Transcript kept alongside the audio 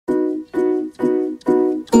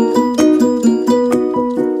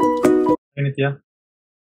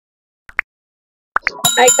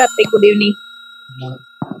Hi Karthik, good evening.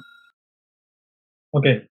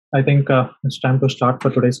 Okay, I think it's time to start for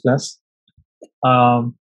today's class.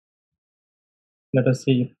 Um, Let us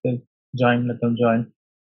see if they join. Let them join.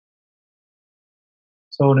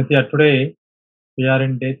 So, Nitya, today we are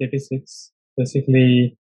in day 36.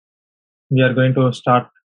 Basically, we are going to start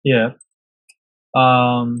here.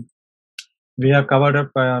 Um, we have covered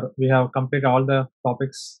up, we have completed all the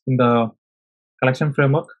topics in the collection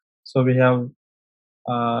framework. So, we have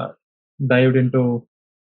uh, dived into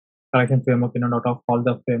collection framework in and out of all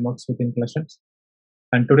the frameworks within collections.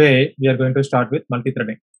 And today we are going to start with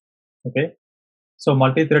multi-threading. Okay. So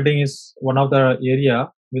multi-threading is one of the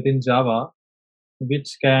area within Java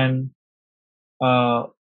which can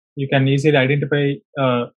you can easily identify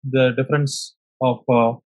the difference of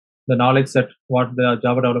the knowledge that what the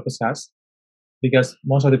Java developers has, because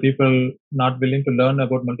most of the people not willing to learn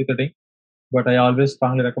about multi-threading. But I always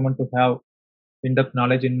strongly recommend to have in-depth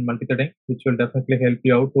knowledge in multi-threading, which will definitely help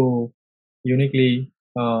you out to uniquely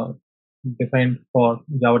define for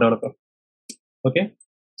Java developer. Okay,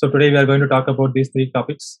 so today we are going to talk about these three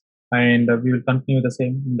topics, and we will continue the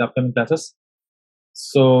same in the upcoming classes.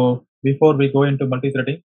 So before we go into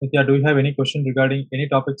multi-threading, Nitya, do you have any question regarding any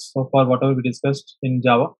topics so far, whatever we discussed in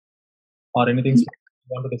Java, or anything you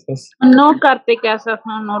want to discuss? No Karthik, as of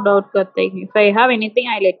now, no doubt Karthik. If I have anything,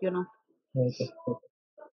 I'll let you know. Okay,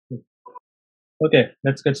 okay,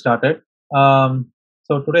 let's get started.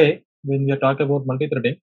 So today, when we are talking about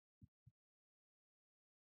multi-threading,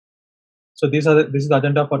 so this is the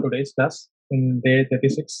agenda for today's class in day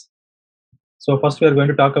 36. So first, we are going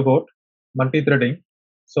to talk about multi-threading.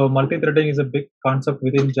 So multi-threading is a big concept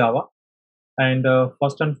within Java, and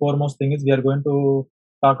first and foremost thing is we are going to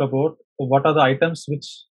talk about what are the items which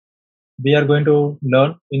we are going to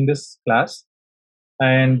learn in this class.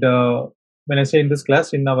 And when I say in this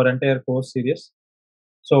class, in our entire course series,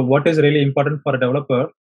 so what is really important for a developer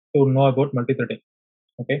to know about multi-threading?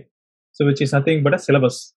 Okay, so which is nothing but a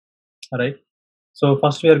syllabus. All right. So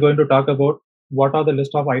first we are going to talk about what are the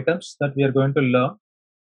list of items that we are going to learn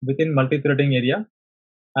within multi-threading area,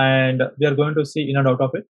 and we are going to see in and out of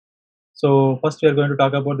it. So first we are going to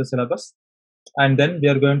talk about the syllabus, and then we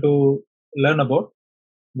are going to learn about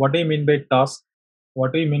what do you mean by task,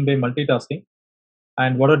 what do you mean by multitasking,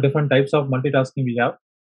 and what are different types of multitasking we have,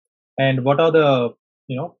 and what are the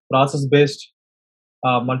process based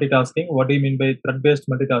multitasking, what do you mean by thread based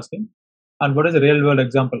multitasking, and what is a real world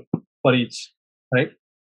example for each, right?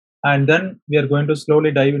 And then we are going to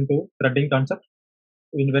slowly dive into threading concept.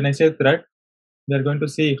 When I say thread, we are going to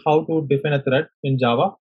see how to define a thread in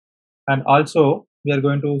Java, and also we are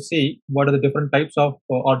going to see what are the different types of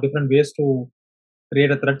or different ways to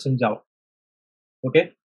create a threads in Java.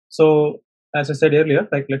 Okay, so as I said earlier,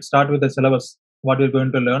 like let's start with the syllabus, what we're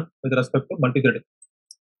going to learn with respect to multi-threading.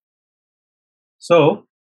 So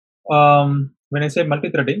when I say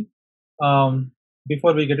multi-threading,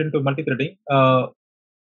 before we get into multi-threading,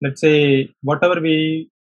 let's say whatever we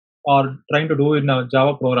are trying to do in a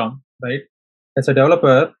Java program, right? As a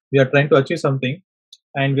developer, we are trying to achieve something,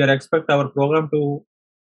 and we are expect our program to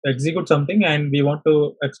execute something, and we want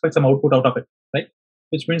to expect some output out of it, right?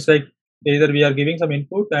 Which means like either we are giving some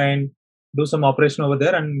input and do some operation over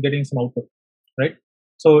there and getting some output, right?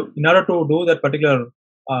 So in order to do that particular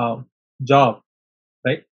uh, job,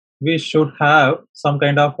 right, we should have some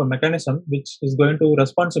kind of a mechanism which is going to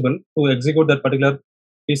responsible to execute that particular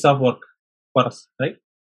piece of work for us, right?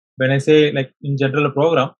 When I say like in general a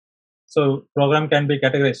program, so program can be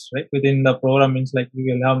categorized, right? Within the program means like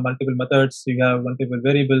you will have multiple methods, you have multiple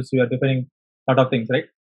variables, you are defining a lot of things, right?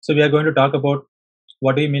 So we are going to talk about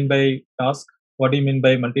what do you mean by task, what do you mean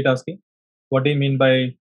by multitasking, what do you mean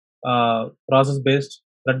by process based,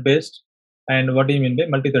 thread based, and what do you mean by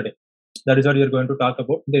multi-threading. That is what we are going to talk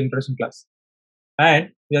about in the introduction class. And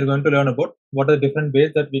we are going to learn about what are the different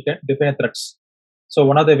ways that we can define threads. So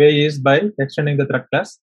one of the way is by extending the thread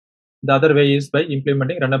class. The other way is by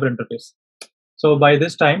implementing runnable interface. So by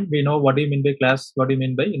this time, we know what do you mean by class, what do you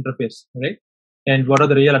mean by interface, right? And what are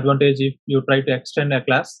the real advantage if you try to extend a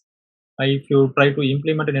class? If you try to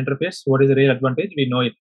implement an interface, what is the real advantage? We know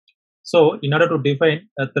it. So in order to define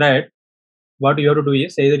a thread, what you have to do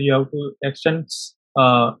is either you have to extend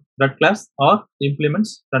thread class or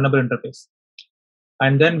implements runnable interface.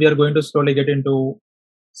 And then we are going to slowly get into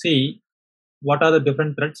see what are the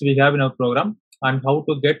different threads we have in our program and how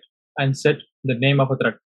to get and set the name of a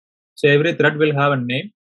thread. So every thread will have a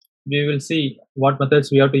name. We will see what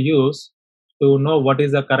methods we have to use to know what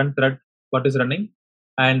is the current thread, what is running,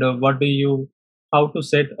 and how to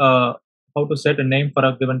set a name for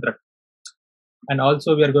a given thread. And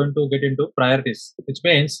also we are going to get into priorities, which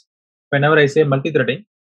means whenever I say multi-threading,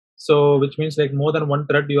 so which means like more than one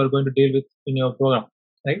thread you are going to deal with in your program,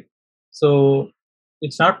 right? So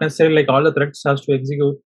it's not necessarily like all the threads has to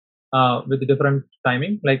execute with different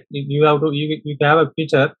timing. Like you have to you have a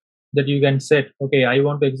feature that you can set. Okay, I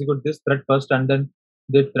want to execute this thread first and then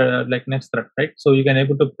the like next thread, right? So you can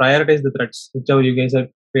able to prioritize the threads whichever you guys are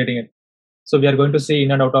creating it. So we are going to see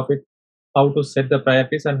in and out of it how to set the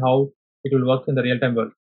priorities and how it will work in the real time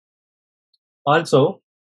world. Also,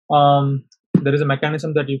 there is a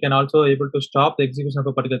mechanism that you can also able to stop the execution of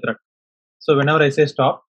a particular thread. So whenever I say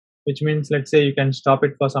stop, which means let's say you can stop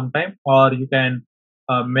it for some time, or you can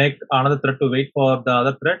make another thread to wait for the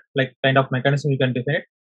other thread, like kind of mechanism you can define it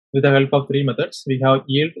with the help of three methods. We have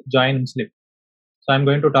yield, join, and sleep. So I'm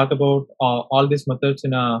going to talk about all these methods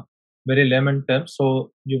in a very layman terms,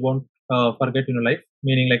 so you won't forget in your life.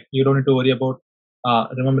 Meaning, like you don't need to worry about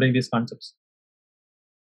remembering these concepts.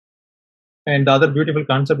 And the other beautiful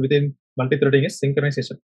concept within multi-threading is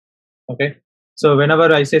synchronization. Okay, so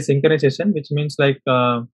whenever I say synchronization, which means like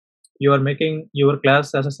you are making your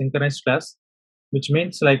class as a synchronized class, which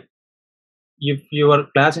means like if your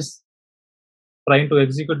class is trying to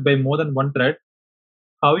execute by more than one thread,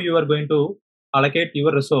 how you are going to allocate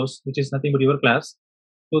your resource, which is nothing but your class,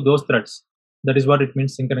 to those threads. That is what it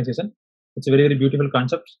means synchronization. It's a very, very beautiful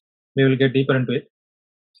concept. We will get deeper into it.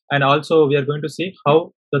 And also we are going to see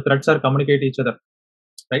how the threads are communicate each other,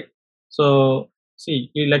 right? So see,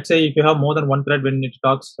 let's say if you have more than one thread when it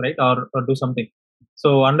talks, right, or do something.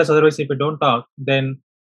 So unless otherwise, if you don't talk, then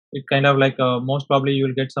it kind of like most probably you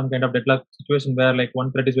will get some kind of deadlock situation where like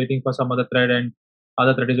one thread is waiting for some other thread and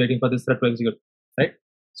other thread is waiting for this thread to execute, right?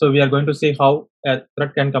 So we are going to see how a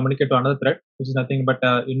thread can communicate to another thread, which is nothing but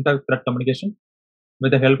inter-thread communication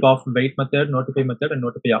with the help of wait method, notify method, and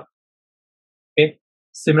notify all. Okay,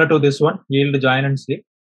 similar to this one, yield, join, and sleep.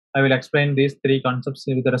 I will explain these three concepts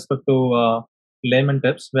with respect to layman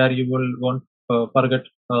tips, where you will won't forget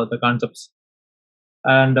the concepts.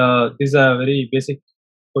 And this is a very basic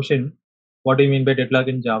question: what do you mean by deadlock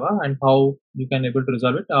in Java, and how you can able to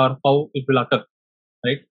resolve it, or how it will occur?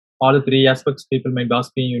 Right? All the three aspects people might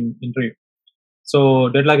ask me in interview. So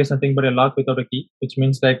deadlock is nothing but a lock without a key, which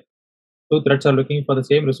means like two threads are looking for the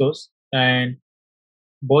same resource, and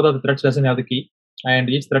both of the threads doesn't have the key, and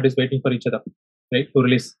each thread is waiting for each other, right, to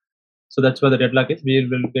release. So that's where the deadlock is. We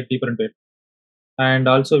will get deeper into it, and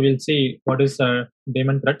also we'll see what is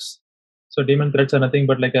daemon threads. So daemon threads are nothing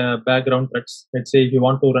but like a background threads. Let's say if you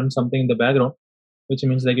want to run something in the background, which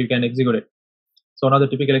means like you can execute it. So another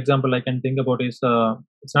typical example I can think about is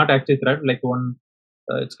it's not actually thread like one.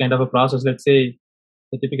 It's kind of a process. Let's say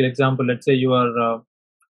the typical example. Let's say you are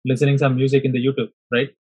listening some music in the YouTube, right?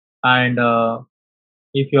 And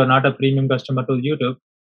if you are not a premium customer to YouTube,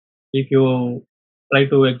 if you try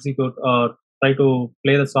to execute or try to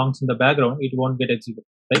play the songs in the background, it won't get executed,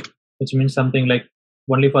 right? Which means something like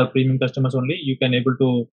only for premium customers only you can able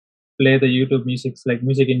to play the YouTube music, like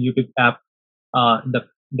music in YouTube app,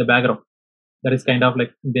 the background. That is kind of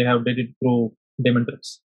like they have did it through daemon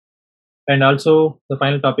threads. And also the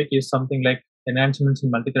final topic is something like enhancements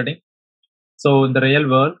in multi-threading. So in the real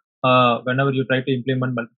world, whenever you try to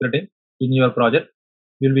implement multi-threading in your project,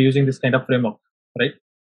 you'll be using this kind of framework, right?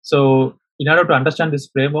 So in order to understand this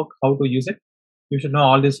framework, how to use it, you should know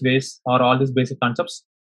all these ways or all these basic concepts,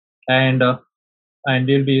 and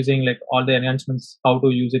we'll be using like all the enhancements, how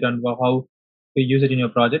to use it and how to use it in your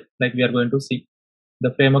project. Like we are going to see,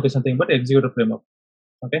 the framework is nothing but executor framework.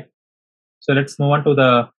 Okay, so let's move on to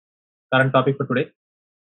the current topic for today.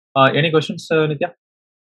 Any questions, Nitya?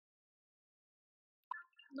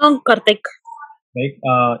 No, Karthik.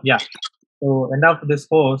 Right. Yeah. So end of this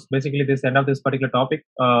course, basically this end of this particular topic,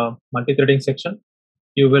 multi-threading section,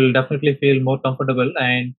 you will definitely feel more comfortable,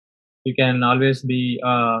 and you can always be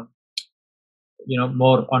more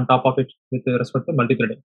on top of it with respect to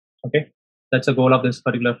multi-threading. Okay, that's the goal of this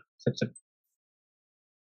particular section.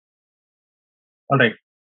 All right.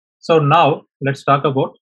 So now let's talk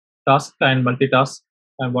about task and multitask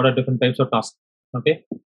and what are different types of tasks. Okay.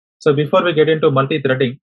 So before we get into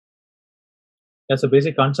multi-threading, that's a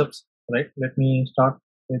basic concepts, right? Let me start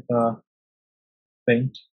with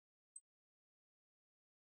Paint.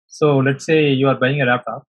 So let's say you are buying a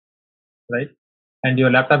laptop, right? And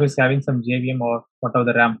your laptop is having some JVM or whatever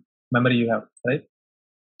the RAM memory you have, right?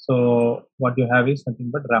 So what you have is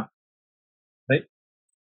nothing but RAM, right?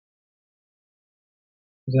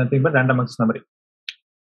 It's nothing but random access memory.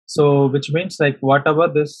 So which means like whatever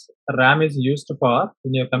this RAM is used for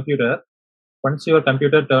in your computer, once your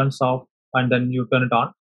computer turns off and then you turn it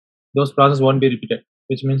on, those processes won't be repeated.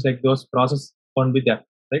 Which means like those processes won't be there,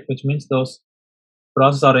 right? Which means those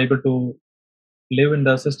processes are able to live in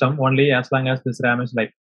the system only as long as this RAM is live,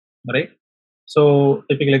 right? So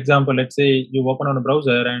typical example, let's say you open on a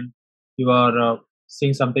browser and you are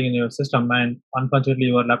seeing something in your system, and unfortunately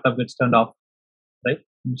your laptop gets turned off, right?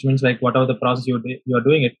 Which means like whatever the process you are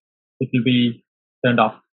doing it will be turned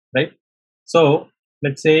off, right? So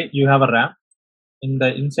let's say you have a RAM. In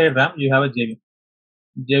the inside RAM you have a JVM.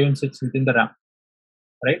 JVM sits within the RAM,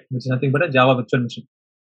 right? Which is nothing but a Java virtual machine.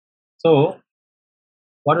 So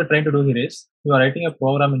what we're trying to do here is you are writing a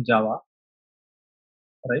program in Java,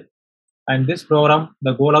 right? And this program,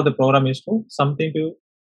 the goal of the program is to something to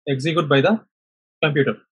execute by the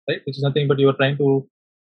computer, right? Which is nothing but you are trying to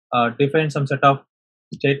define some set of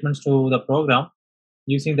statements to the program.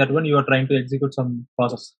 Using that one, you are trying to execute some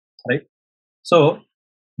process, right? So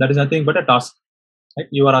that is nothing but a task, right?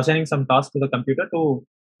 You are assigning some task to the computer to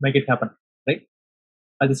make it happen, right?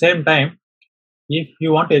 At the same time, if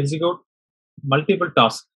you want to execute multiple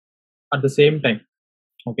tasks at the same time,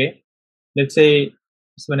 okay, let's say,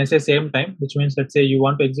 so when I say same time, which means let's say you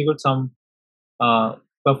want to execute some uh,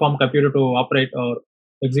 perform computer to operate or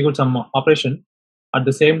execute some operation at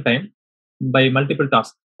the same time by multiple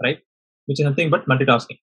tasks, right? Which is nothing but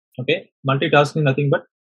multitasking. Okay, multitasking nothing but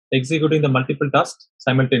executing the multiple tasks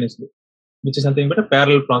simultaneously, which is nothing but a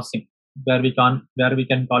parallel processing, where we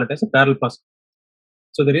can call it as a parallel processing.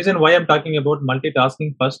 So the reason why I'm talking about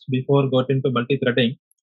multitasking first before got into multi-threading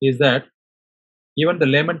is that even the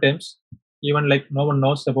layman terms, even like no one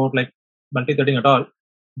knows about like multi-threading at all,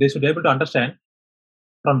 they should be able to understand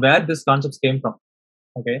from where this concepts came from.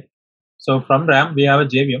 Okay, so from RAM we have a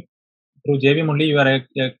JVM. Through JVM only you are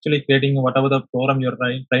actually creating whatever the program you are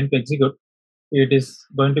trying to execute. It is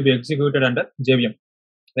going to be executed under JVM,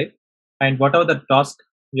 right? And whatever the task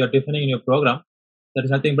you are defining in your program, that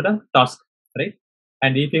is nothing but a task, right?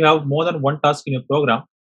 And if you have more than one task in your program,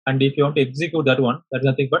 and if you want to execute that one, that is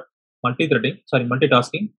nothing but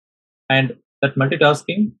multitasking, and that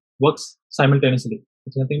multitasking works simultaneously.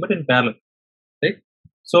 It's nothing but in parallel, right?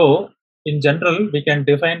 So in general, we can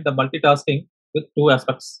define the multitasking with two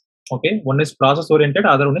aspects. Okay, one is process oriented,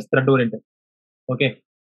 other one is thread oriented. Okay,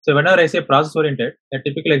 so whenever I say process oriented, a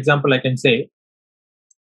typical example I can say,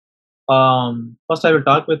 first I will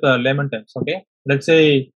talk with layman terms. Okay, let's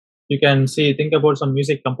say you can see think about some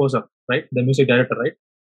music composer, right? The music director, right?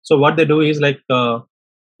 So what they do is like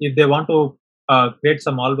if they want to create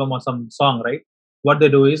some album or some song, right? What they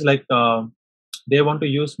do is like they want to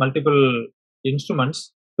use multiple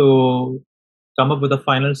instruments to come up with the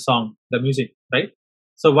final song, the music, right?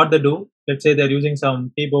 So what they do, let's say they're using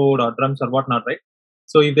some keyboard or drums or whatnot, right?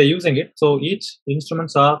 So if they're using it, so each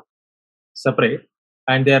instruments are separate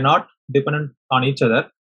and they are not dependent on each other,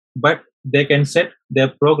 but they can set their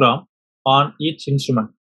program on each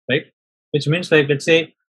instrument, right? Which means like let's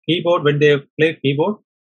say keyboard, when they play keyboard,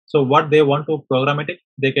 so what they want to program it,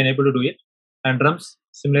 they can able to do it, and drums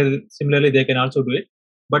similarly they can also do it,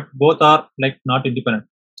 but both are like not independent,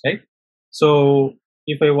 right? So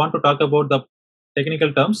if I want to talk about the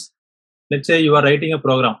technical terms, let's say you are writing a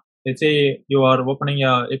program. Let's say you are opening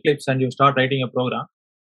a Eclipse and you start writing a program.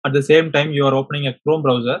 At the same time, you are opening a Chrome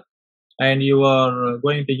browser and you are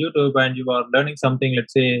going to YouTube and you are learning something.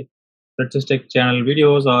 Let's say RedSysTech channel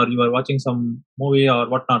videos, or you are watching some movie or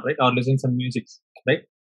whatnot, right? Or listening some music, right?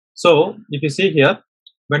 So if you see here,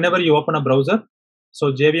 whenever you open a browser,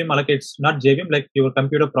 so JVM allocates, not JVM, like your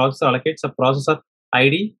computer processor allocates a processor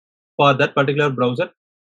ID for that particular browser,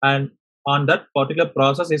 and on that particular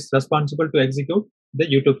process is responsible to execute the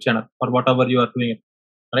YouTube channel or whatever you are doing it,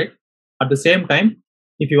 right? At the same time,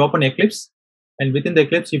 if you open Eclipse, and within the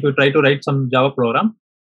Eclipse, if you try to write some Java program,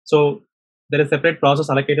 so there is separate process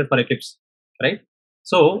allocated for Eclipse, right?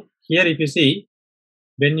 So here, if you see,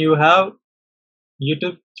 when you have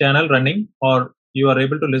YouTube channel running, or you are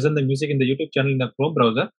able to listen the music in the YouTube channel in the Chrome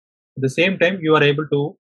browser, at the same time you are able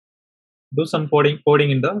to do some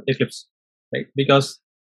coding in the Eclipse, right? Because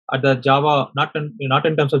at the Java, not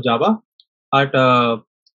in terms of Java, at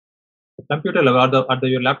computer level, at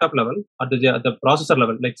your laptop level, at the processor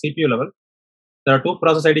level, like CPU level, there are two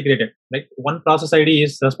process ID created. Like one process ID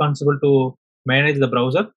is responsible to manage the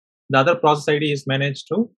browser. The other process ID is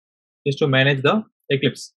to manage the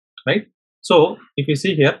Eclipse, right? So if you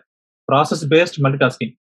see here, process based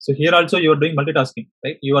multitasking. So here also you are doing multitasking,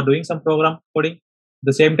 right? You are doing some program coding. At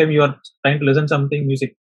the same time you are trying to listen something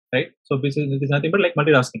music, right? So this is nothing but like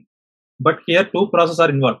multitasking. But here two processes are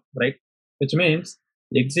involved, right? Which means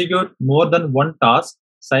execute more than one task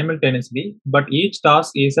simultaneously, but each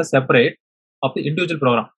task is a separate of the individual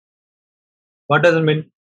program. What does it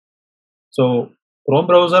mean? So Chrome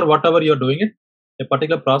browser, whatever you're doing it, a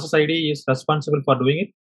particular process ID is responsible for doing it.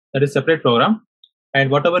 That is separate program. And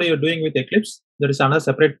whatever you're doing with Eclipse, there is another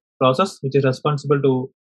separate process which is responsible to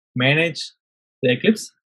manage the Eclipse,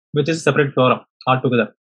 which is a separate program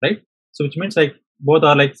altogether, right? So which means like both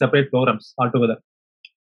are like separate programs altogether.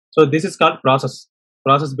 So this is called process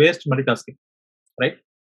based multitasking, right?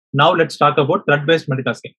 Now let's talk about thread based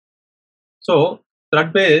multitasking. So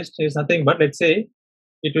thread based is nothing but, let's say,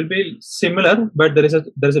 it will be similar, but there is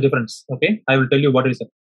a difference. Okay, I will tell you what is it.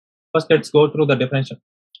 First, let's go through the definition.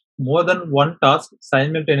 More than one task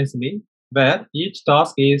simultaneously, where each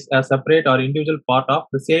task is a separate or individual part of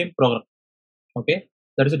the same program. Okay,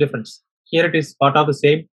 that is a difference. Here it is part of the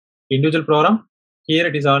same individual program. Here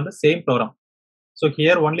it is on the same program. So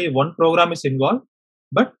here only one program is involved,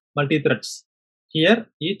 but multi-threads. Here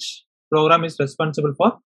each program is responsible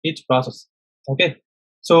for each process. Okay,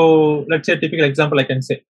 so let's say a typical example I can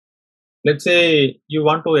say. Let's say you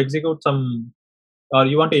want to execute some, or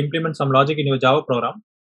you want to implement some logic in your Java program.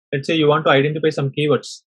 Let's say you want to identify some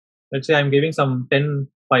keywords. Let's say I'm giving some 10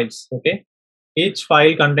 files. Okay, each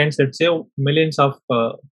file contains, let's say, millions of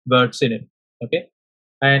words in it. Okay,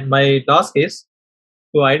 and my task is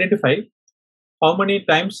to identify how many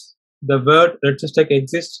times the word RedSysTech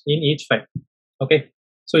exists in each file. Okay,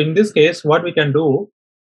 so in this case, what we can do,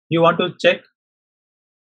 you want to check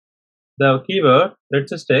the keyword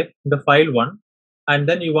RedSysTech in the file 1, and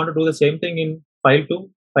then you want to do the same thing in file 2,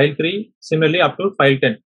 file 3, similarly up to file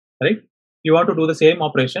 10, right? You want to do the same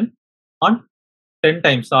operation on 10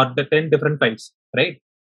 times or the 10 different files, right?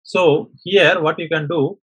 So here what you can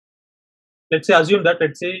do, let's say assume that,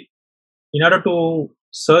 let's say, in order to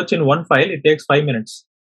search in one file, it takes 5 minutes.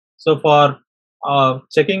 So for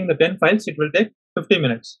checking the 10 files, it will take 50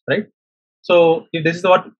 minutes, right? So if this is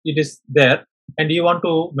what it is there, and you want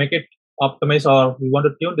to make it optimize, or you want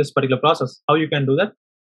to tune this particular process, how you can do that?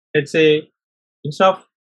 Let's say instead of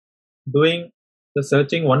doing the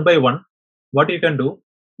searching one by one, what you can do,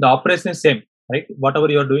 the operation is same, right? Whatever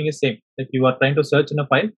you are doing is same. If you are trying to search in a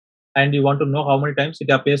file and you want to know how many times it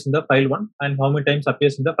appears in the file 1 and how many times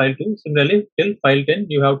appears in the file 2, similarly till file 10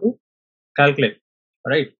 you have to calculate,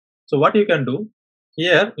 right? So what you can do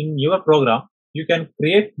here in your program, you can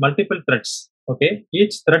create multiple threads. Okay,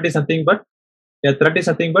 each thread is nothing but, a thread is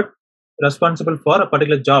nothing but responsible for a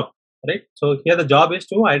particular job, right? So here the job is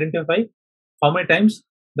to identify how many times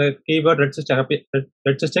the keyword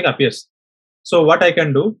RedSysTech appears. So what I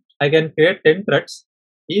can do, I can create 10 threads.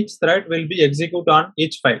 Each thread will be executed on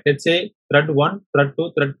each file. Let's say thread 1, thread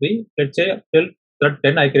 2, thread 3. Let's say till thread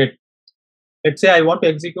 10 I create. Let's say I want to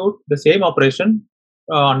execute the same operation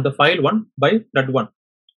on the file 1 by thread 1,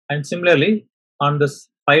 and similarly on this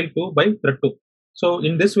file 2 by thread 2. So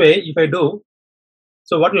in this way, if I do,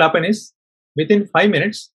 so what will happen is within 5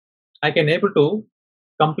 minutes, I can able to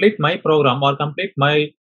complete my program or complete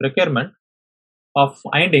my requirement of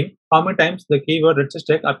finding how many times the keyword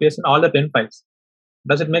RedSysTech appears in all the 10 files.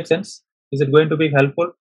 Does it make sense? Is it going to be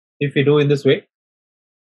helpful if we do in this way,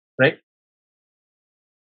 right?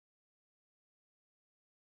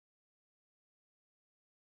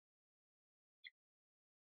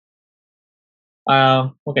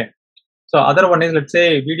 Okay. So other one is, let's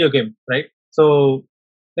say, video game, right? So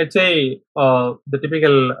let's say the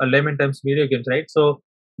typical layman terms video games, right? So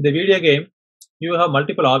the video game, you have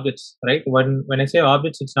multiple objects, right? When I say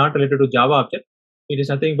objects, it's not related to Java object. It is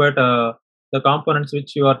nothing but the components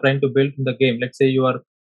which you are trying to build in the game. Let's say you are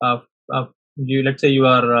uh, let's say you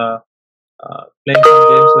are playing some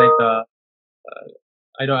games like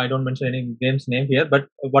I don't mention any game's name here, but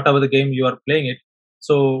whatever the game you are playing it.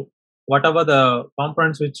 So whatever the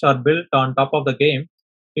components which are built on top of the game,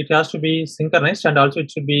 it has to be synchronized, and also it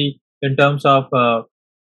should be in terms of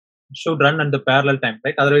should run in the parallel time,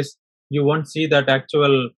 right? Otherwise, you won't see that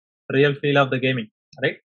actual real feel of the gaming,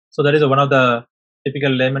 right? So that is one of the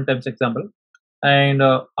typical layman terms example. And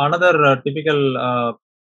another typical,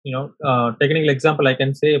 technical example I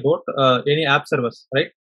can say about any app servers, right?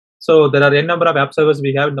 So there are n number of app servers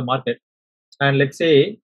we have in the market, and let's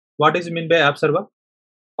say, what is mean by app server?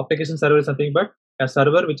 Application server is nothing but a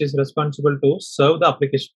server which is responsible to serve the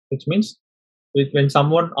application, which means when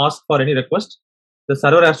someone asks for any request, the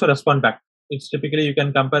server has to respond back. It's typically, you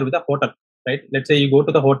can compare with a hotel, right? Let's say you go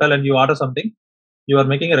to the hotel and you order something, you are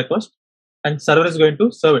making a request, and server is going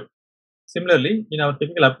to serve it. Similarly, in our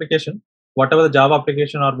typical application, whatever the Java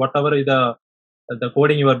application or whatever is the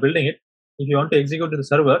coding you are building it, if you want to execute to the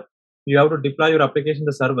server, you have to deploy your application to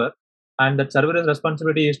the server, and that server's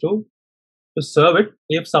responsibility is to serve it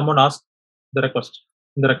if someone asks the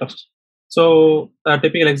request. So a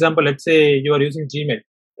typical example, let's say you are using Gmail,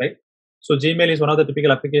 right? So Gmail is one of the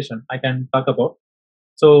typical application I can talk about.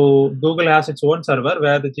 So Google has its own server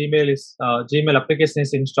where the Gmail application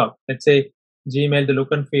is installed. Let's say Gmail, the look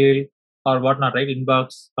and feel or whatnot, right?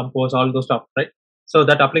 Inbox, compose, all those stuff, right? So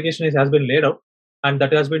that application has been laid out and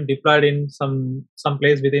that has been deployed in some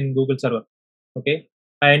place within Google server. Okay,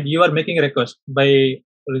 and you are making a request by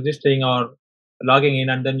registering or logging in,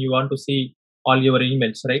 and then you want to see all your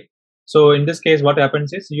emails, right? So in this case, what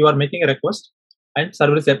happens is you are making a request, and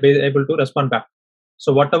server is able to respond back.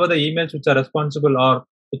 So whatever the emails which are responsible or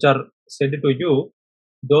which are sent to you,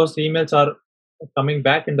 those emails are coming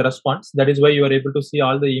back in the response. That is why you are able to see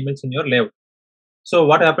all the emails in your layout. So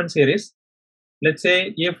what happens here is, let's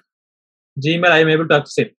say if Gmail I am able to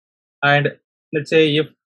access it, and let's say if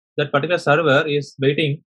that particular server is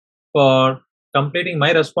waiting for completing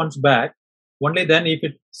my response back, only then if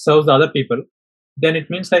it serves the other people, then it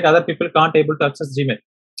means like other people can't able to access Gmail,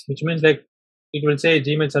 which means like it will say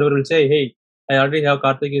Gmail server will say, hey, I already have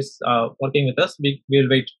Karthik is working with us. We will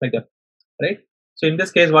wait like that, right? So in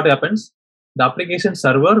this case, what happens? The application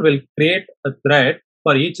server will create a thread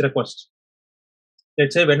for each request.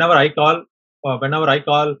 Let's say whenever I call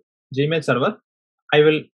Gmail server, I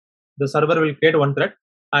will the server will create one thread,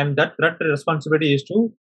 and that thread responsibility is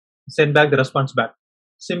to send back the response back.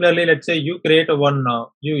 Similarly, let's say you create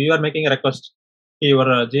you are making a request to your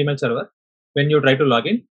Gmail server. When you try to log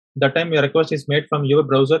in, that time your request is made from your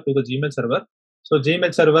browser to the Gmail server. So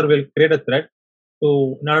Gmail server will create a thread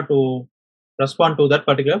in order to respond to that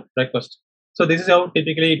particular request. So this is how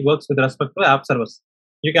typically it works with respect to app servers.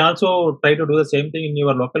 You can also try to do the same thing in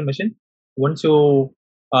your local machine. Once you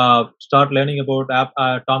start learning about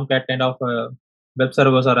Tomcat kind of web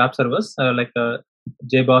servers or app servers like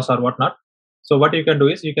JBoss or whatnot. So what you can do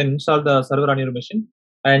is you can install the server on your machine,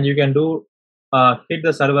 and you can do hit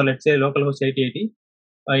the server, let's say localhost 8080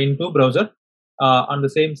 into browser on the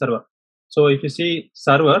same server. So if you see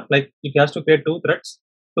server, like it has to create two threads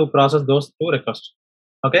to process those two requests.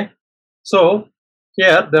 Okay. So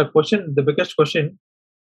here the biggest question.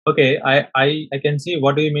 Okay, I can see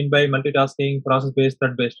what do you mean by multitasking, process based,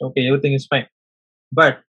 thread based. Okay, everything is fine.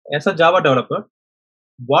 But as a Java developer,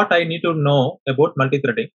 what I need to know about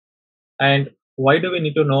multi-threading, and why do we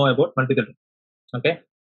need to know about multi-threading? Okay,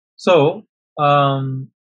 so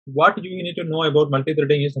what you need to know about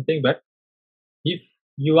multi-threading is nothing but if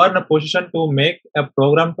you are in a position to make a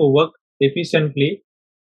program to work efficiently,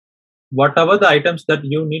 whatever the items that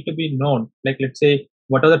you need to be known, like let's say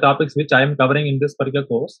what are the topics which I am covering in this particular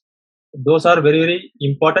course, those are very very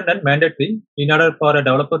important and mandatory in order for a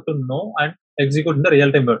developer to know and execute in the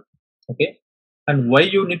real time world. Okay, and why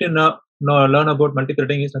you need to learn about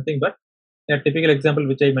multi-threading is nothing but a typical example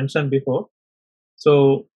which I mentioned before.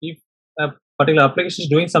 So if a particular application is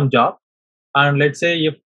doing some job, and let's say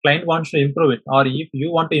if client wants to improve it, or if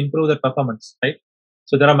you want to improve the performance, right?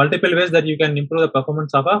 So there are multiple ways that you can improve the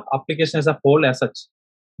performance of a application as a whole as such.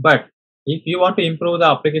 But if you want to improve the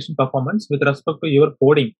application performance with respect to your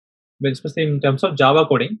coding, especially in terms of Java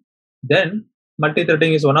coding, then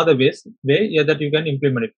multi-threading is one of the way that you can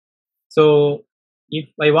implement it. So if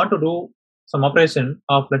I want to do some operation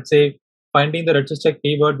of, let's say, finding the RedSysTech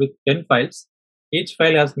keyword with 10 files, each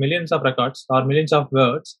file has millions of records or millions of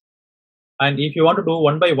words, and if you want to do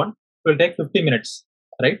one by one, it will take 50 minutes,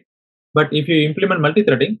 right? But if you implement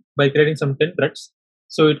multi-threading by creating some 10 threads,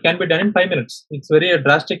 so it can be done in 5 minutes. It's very a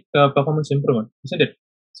drastic performance improvement, isn't it?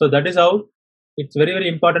 So that is how it's very, very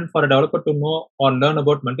important for a developer to know or learn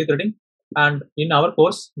about multi-threading. And in our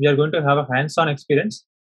course, we are going to have a hands-on experience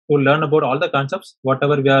to learn about all the concepts,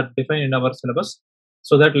 whatever we are defined in our syllabus,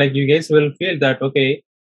 so that like you guys will feel that, okay,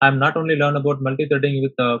 I'm not only learn about multi-threading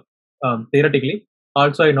with theoretically,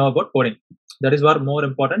 also I know about coding. That is what more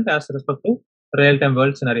important as respect to real-time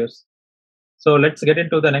world scenarios. So let's get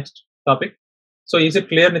into the next topic. So is it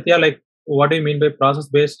clear, Nitya, like what do you mean by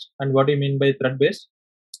process-based and what do you mean by thread-based?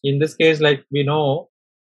 In this case, like we know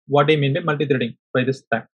what do you mean by multi-threading by this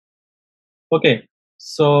time. Okay,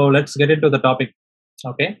 so let's get into the topic.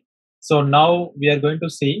 Okay, so now we are going to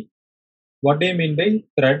see what do you mean by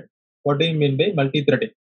thread, what do you mean by multi-threading.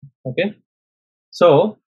 Okay,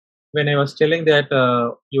 so when I was telling that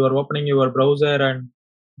you are opening your browser and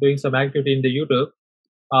doing some activity in the YouTube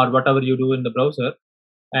or whatever you do in the browser,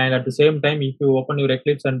 and at the same time, if you open your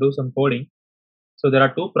Eclipse and do some coding, so there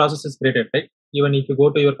are two processes created, right? Even if you go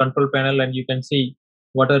to your control panel and you can see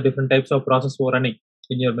what are different types of process were running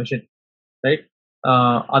in your machine, right?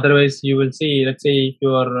 Otherwise, you will see, let's say if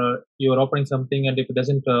you are opening something and if it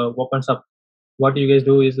doesn't opens up, what you guys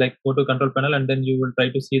do is like go to control panel and then you will try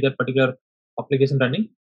to see that particular application running,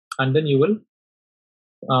 and then you will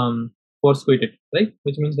force quit it, right?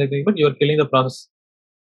 Which means like but you are killing the process,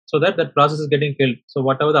 so that that process is getting killed. So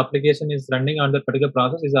whatever the application is running on that particular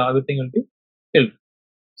process is everything will be killed.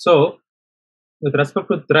 So with respect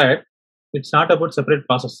to thread, it's not about separate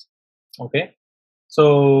process. Okay,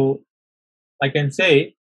 so I can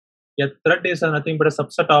say a thread is nothing but a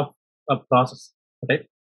subset of a process, right?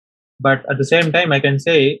 But at the same time, I can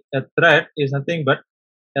say a thread is nothing but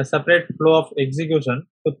a separate flow of execution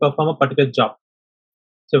to perform a particular job.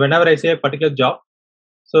 So whenever I say a particular job,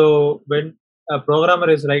 so when a programmer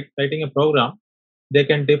is writing a program, they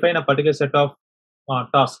can define a particular set of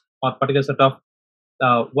tasks or particular set of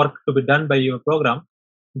work to be done by your program,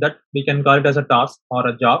 that we can call it as a task or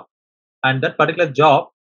a job, and that particular job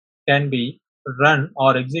can be run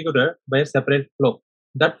or executed by a separate flow.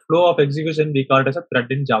 That flow of execution we call it as a thread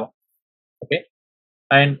in Java. Okay,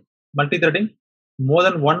 and multi-threading, more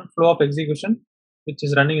than one flow of execution which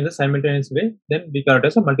is running in the simultaneous way, then we call it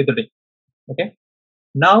as a multi-threading. Okay,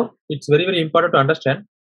 now it's very important to understand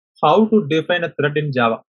how to define a thread in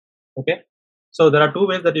Java. Okay, so there are two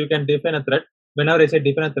ways that you can define a thread. Whenever I say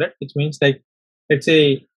define a thread, it means like, let's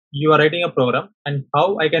say you are writing a program and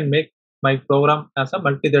how I can make my program as a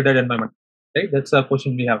multi-threaded environment, right? That's a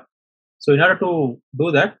question we have. So in order to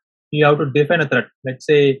do that, you have to define a thread. Let's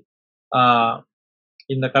say uh,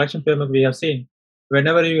 in the collection framework we have seen,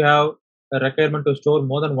 whenever you have a requirement to store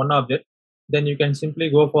more than one object, then you can simply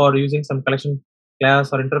go for using some collection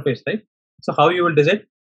class or interface, right? So how you will decide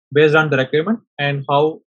based on the requirement and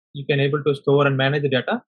how you can able to store and manage the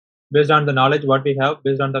data based on the knowledge what we have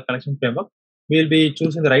based on the collection framework, we will be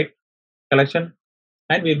choosing the right collection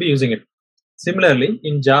and we'll be using it. Similarly,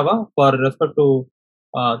 in Java, for respect to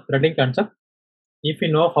threading concept, if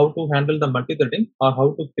you know how to handle the multi-threading or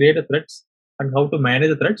how to create the threads and how to manage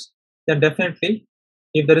the threads, then definitely,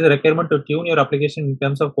 if there is a requirement to tune your application in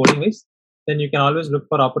terms of coding ways, then you can always look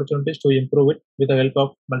for opportunities to improve it with the help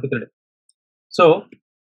of multi-threading. So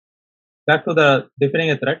back to the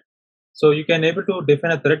defining a thread. So you can able to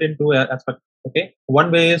define a thread in two aspects. Okay,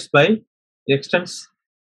 one way is by extends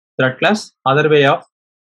thread class. Other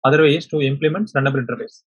way is to implement runnable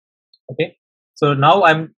interface. Okay, so now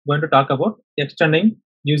I'm going to talk about extending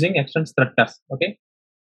using extends thread class. Okay,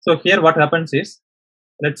 so here what happens is,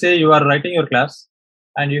 let's say you are writing your class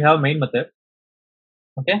and you have main method.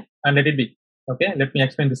 Okay, and let it be. Okay, let me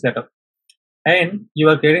explain this later. And you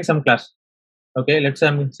are creating some class. Okay, let's say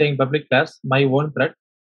I'm saying public class, my own thread,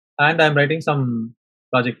 and I'm writing some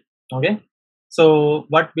project. Okay, so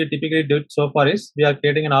what we typically do so far is we are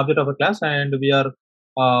creating an object of a class and we are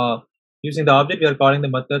using the object, we are calling the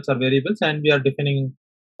methods or variables, and we are defining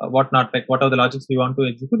whatnot, like what are the logics we want to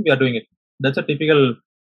execute, we are doing it. That's a typical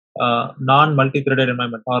non-multi-threaded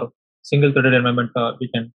environment or single-threaded environment, we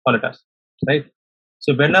can call it as, right?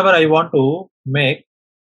 So whenever I want to make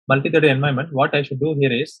multi-threaded environment, what I should do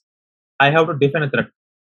here is I have to define a thread.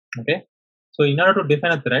 Okay, so in order to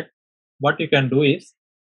define a thread, what you can do is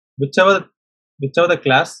whichever the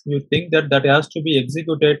class you think that has to be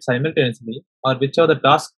executed simultaneously, or whichever the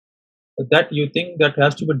task that you think that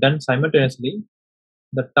has to be done simultaneously,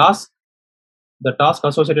 the task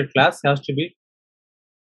associated class has to be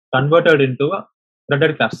converted into a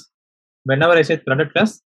threaded class. Whenever I say threaded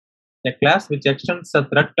class, a class which extends a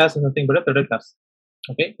thread class is nothing but a threaded class.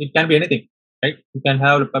 Okay, it can be anything, right? You can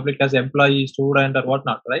have a public class employee, student, or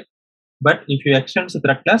whatnot, right? But if you extend the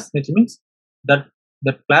thread class, which means that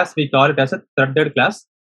the class we call it as a threaded class,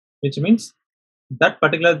 which means that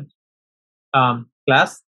particular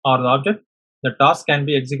class or the object, the task can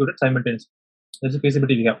be executed simultaneously. That's the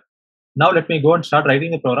feasibility we have. Now let me go and start writing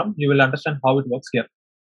the program. You will understand how it works here.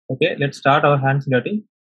 Okay, let's start our hands dirty.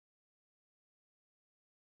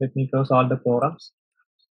 Let me close all the programs.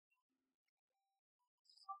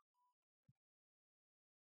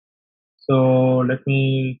 So let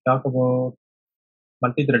me talk about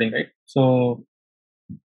multi-threading, right? So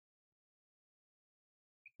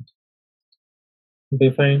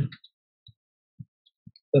define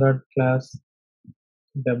thread class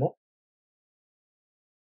demo.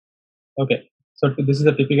 Okay, so this is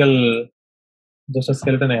a typical just a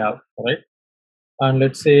skeleton I have, right? And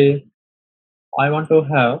let's say I want to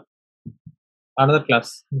have another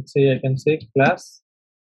class. Let's say I can say class,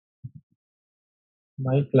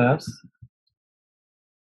 my class.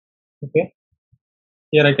 Okay,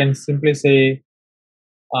 here I can simply say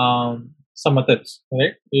some methods,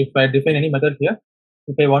 right? If I define any method here,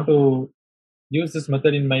 if I want to use this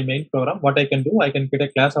method in my main program, what I can do, I can create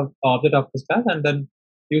a class of object of this class, and then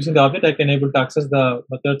using the object, I can able to access the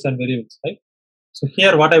methods and variables, right? So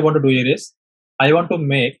here, what I want to do here is, I want to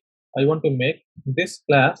make this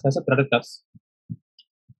class as a threaded class.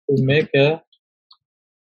 To make a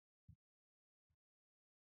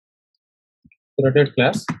threaded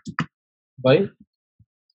class by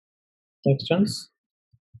extends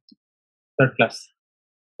thread class.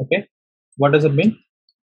 Okay, what does it mean?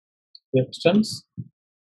 extends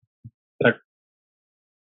thread.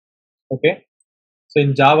 Okay. So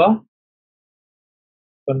in Java,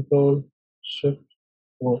 Control Shift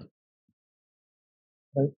O,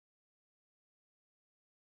 right?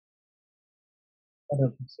 What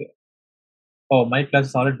happens here? Oh, my class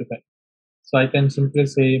is already defined. So I can simply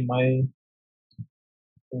say my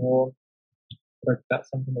own thread class,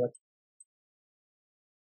 something like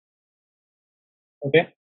that.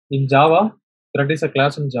 Okay. In Java, thread is a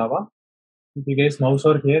class in Java. If you guys mouse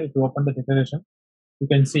over here, if you open the declaration, you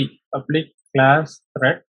can see public class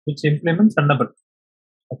thread which implements runnable.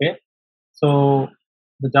 Okay. So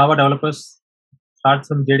the Java developers start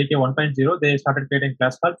from JDK 1.0, they started creating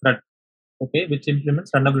class called thread, okay, which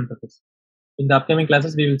implements runnable interface. In the upcoming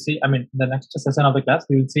classes, we will see, I mean, in the next session of the class,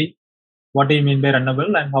 we will see what do you mean by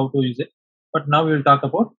runnable and how to use it. But now we will talk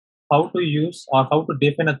about how to use or how to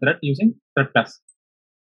define a thread using thread class.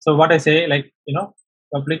 So what I say, like,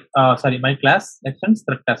 my class extends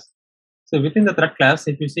thread class. So within the thread class,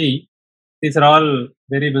 if you see, these are all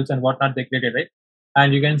variables and whatnot they created, right?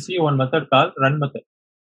 And you can see one method called run method.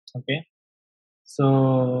 Okay.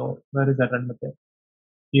 So where is that run method?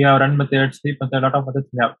 You have run method, sleep method, a lot of methods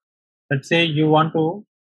you have. Let's say you want to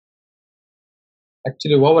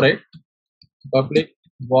actually override public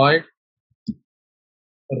void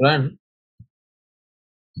run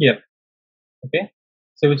here. Okay.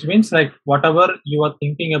 So which means like whatever you are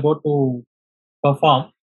thinking about to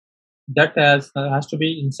perform, that has to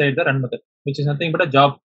be inside the run method, which is nothing but a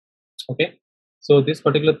job. Okay. So this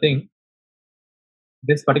particular thing,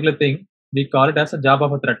 we call it as a job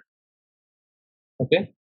of a thread.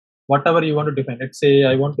 Okay. Whatever you want to define. Let's say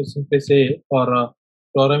I want to simply say for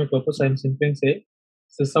programming purpose, I'm simply say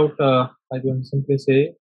sys out. I will simply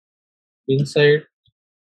say inside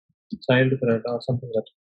child thread or something like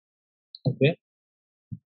that. Okay.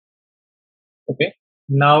 Okay.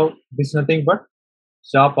 Now this is nothing but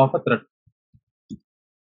job of a thread.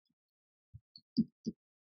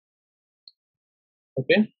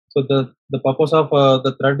 Okay. So the purpose of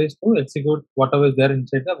the thread is to execute whatever is there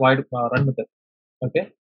inside the void run method.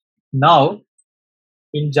 Okay. Now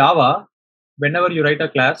in Java, whenever you write a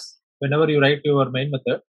class, whenever you write your main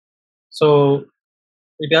method, so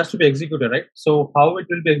it has to be executed, right? So how it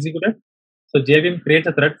will be executed? So JVM creates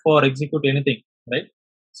a thread for execute anything, right?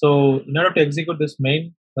 So in order to execute this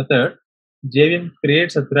main method, JVM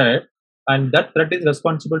creates a thread, and that thread is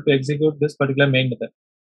responsible to execute this particular main method.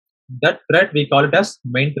 That thread we call it as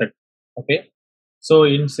main thread. Okay. So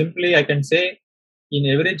in simply I can say in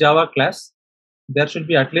every Java class there should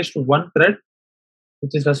be at least one thread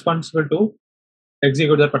which is responsible to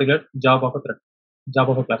execute that particular job of a thread, job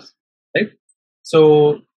of a class, right?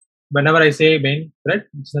 So whenever I say main thread,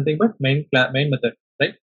 it's nothing but main method,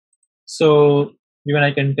 right? So even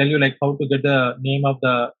I can tell you like how to get the name of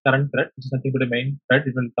the current thread, which is nothing but a main thread.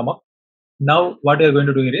 It will come up. Now what we are going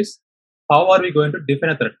to do here is how are we going to define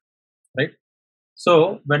a thread, right?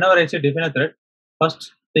 So whenever I say define a thread,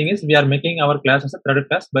 first thing is we are making our class as a threaded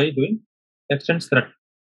class by doing extends thread,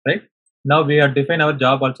 right? Now we are define our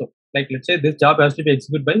job also. Like let's say this job has to be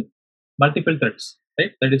executed by multiple threads,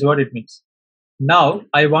 right? That is what it means. Now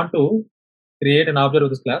I want to create an object of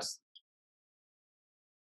this class.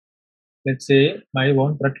 Let's say my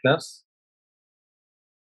own thread class.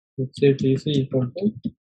 Let's say tc equal to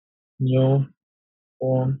new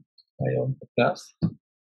own my own thread class,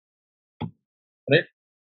 right?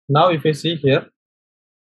 Now if you see here,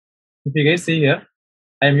 if you guys see here,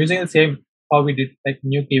 I am using the same how we did like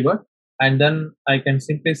new keyword, and then I can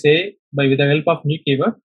simply say by with the help of new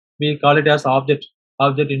keyword, we call it as object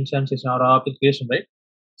instantiation or object creation, right?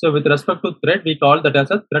 So with respect to thread, we call that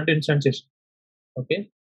as a thread instantiation. Okay,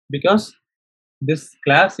 because this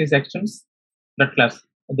class is extends thread class.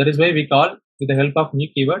 That is why we call with the help of new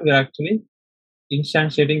keyword, we are actually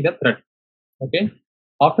instantiating the thread. Okay,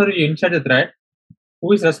 after you insert the thread,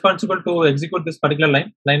 who is responsible to execute this particular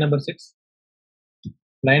line? Line number 6.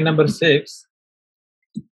 Line number 6.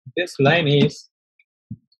 This line is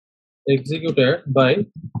executed by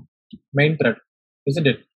main thread, isn't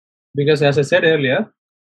it? Because as I said earlier,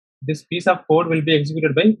 this piece of code will be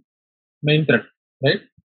executed by main thread, right?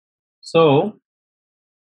 So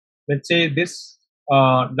let's say this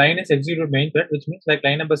line is executed main thread, which means like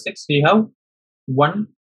line number 6, we have one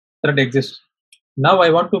thread exists. Now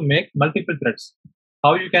I want to make multiple threads.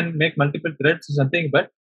 How you can make multiple threads is something, but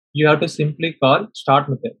you have to simply call start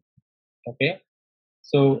method. Okay.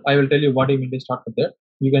 So I will tell you what I mean by start method.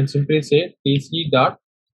 You can simply say tc dot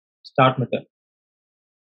start method.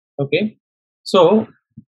 Okay. So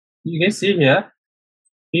you guys see here,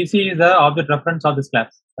 tc is the object reference of this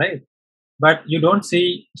class, right? But you don't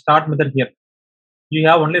see start method here. you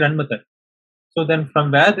have only run method. So then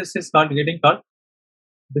from where this is called getting called,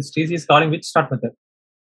 this TC is calling which start method?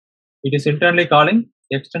 It is internally calling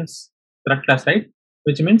extends thread class, right?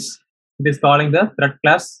 Which means it is calling the thread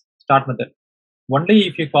class start method. Only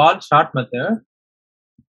if you call start method,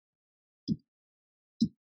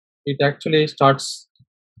 it actually starts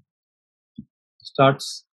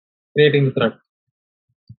creating the thread,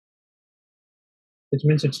 which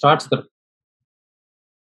means it starts the.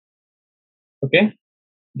 Okay,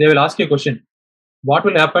 they will ask you a question. What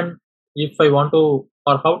will happen if I want to,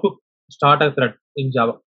 or how to start a thread in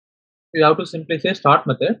Java? You have to simply say start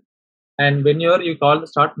method, and whenever you call the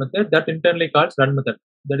start method, that internally calls run method.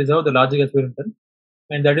 That is how the logic has been written,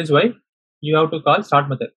 and that is why you have to call start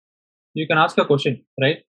method. You can ask a question,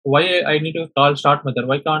 right? Why I need to call start method?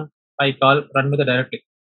 Why can't I call run method directly?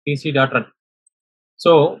 tc.run.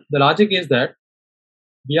 So the logic is that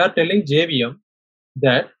we are telling JVM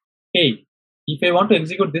that, hey, if I want to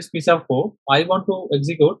execute this piece of code, I want to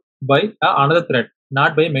execute by another thread,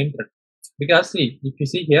 not by main thread. Because see, if you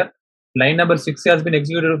see here, line number 6 has been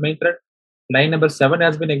executed by main thread, line number 7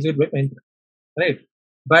 has been executed by main thread, right?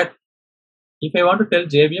 But if I want to tell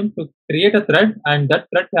JVM to create a thread and that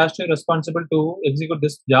thread has to be responsible to execute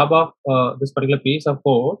this job of this particular piece of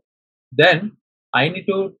code, then I need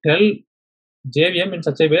to tell JVM in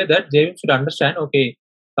such a way that JVM should understand, okay,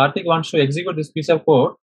 Karthik wants to execute this piece of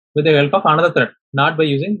code with the help of another thread, not by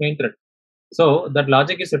using main thread. So that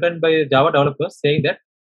logic is written by Java developers saying that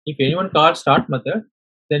if anyone calls start method,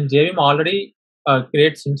 then JVM already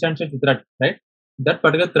creates instances with thread, right? That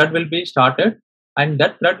particular thread will be started and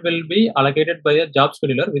that thread will be allocated by a job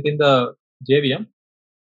scheduler within the JVM.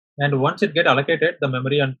 And once it get allocated the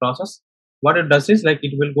memory and process, what it does is like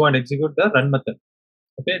it will go and execute the run method.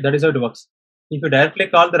 Okay, that is how it works. If you directly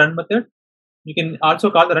call the run method, you can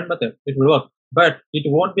also call the run method. It will work, but it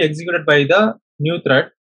won't be executed by the new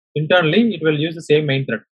thread. Internally, it will use the same main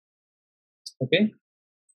thread. Okay.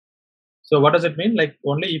 So what does it mean? Like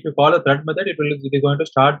only if you call a thread method, it is going to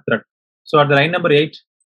start thread. So at the line number 8,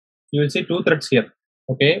 you will see two threads here.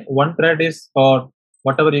 Okay, one thread is for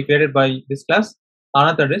whatever you created by this class.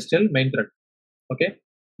 Another thread is still main thread. Okay,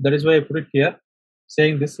 that is why I put it here,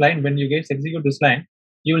 saying this line. When you guys execute this line,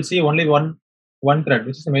 you will see only one thread,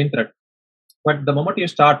 which is the main thread. But the moment you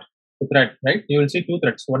start the thread, right, you will see two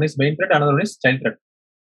threads. One is main thread, another one is child thread.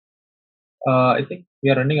 I think we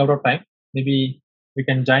are running out of time. Maybe we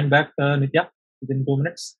can join back, Nitya, within 2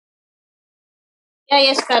 minutes. Yeah,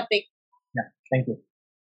 yes, Karthik. Yeah, thank you.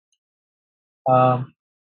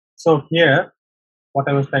 So here, what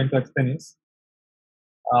I was trying to explain is,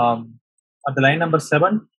 at the line number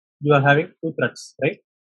 7, you are having two threads, right?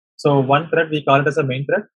 So one thread we call it as a main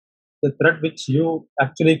thread. The thread which you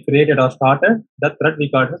actually created or started, that thread we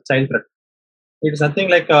call it as child thread. It is nothing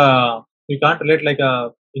like we can't relate like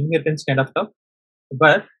a inheritance kind of stuff,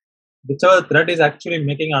 but whichever thread is actually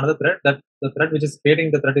making another thread, that the thread which is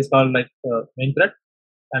creating the thread is called like main thread,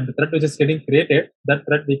 and the thread which is getting created, that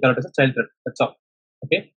thread we call it as a child thread. That's all.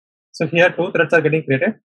 Okay. So here two threads are getting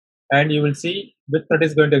created, and you will see which thread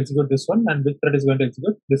is going to execute this one and which thread is going to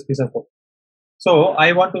execute this piece of code. So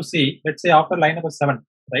I want to see, let's say after line number 7,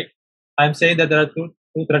 right? I'm saying that there are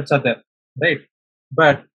two threads are there, right?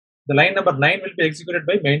 But the line number 9 will be executed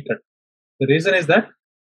by main thread. The reason is that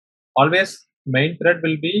always main thread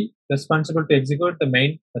will be responsible to execute the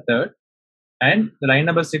main method, and the line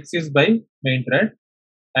number 6 is by main thread,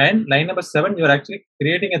 and line number 7 you are actually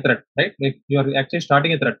creating a thread, right? Like you are actually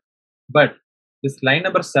starting a thread, but this line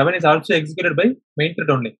number 7 is also executed by main thread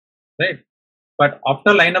only, right? But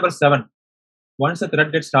after line number 7, once the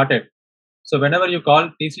thread gets started, so whenever you call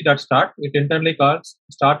tc.start, it internally calls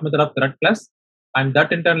start method of thread class, and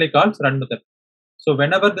that internally calls run method. So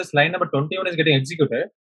whenever this line number 21 is getting executed,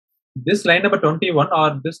 this line number 21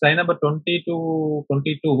 or this line number 20 to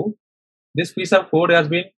 22, this piece of code has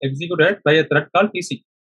been executed by a thread called tc,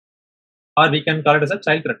 or we can call it as a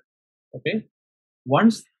child thread. Okay.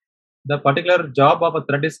 Once the particular job of a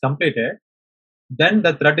thread is completed, then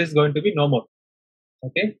the thread is going to be no more.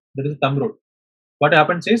 Okay. That is the thumb rule. What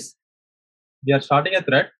happens is we are starting a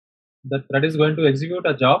thread. The thread is going to execute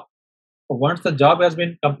a job. Once the job has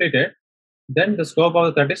been completed, then the scope of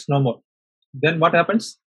the thread is no more. Then what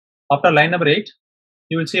happens? After line number 8,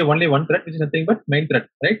 you will see only one thread, which is nothing but main thread,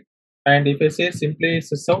 right? And if I say simply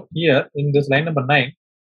sysout here in this line number 9,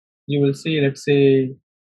 you will see, let's say,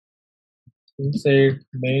 inside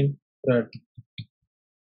main thread,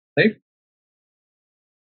 right?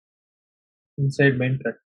 Inside main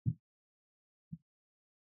thread.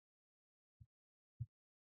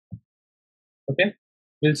 Okay,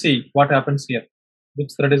 we'll see what happens here.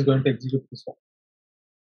 Which thread is going to execute this one.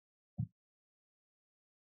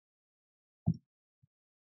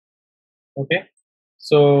 Okay,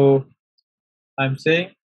 so I'm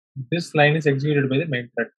saying this line is executed by the main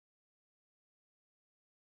thread.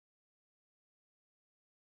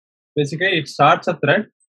 Basically, it starts a thread,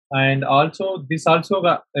 and also this also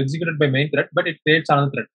got executed by main thread, but it creates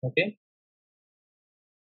another thread. Okay,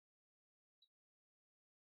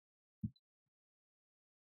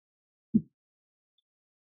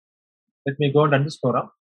 let me go and run this program.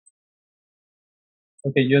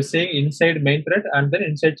 Okay, you're saying inside main thread and then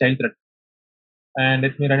inside child thread, and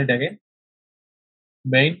let me run it again.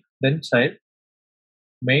 Main, then child,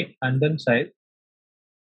 main, and then child,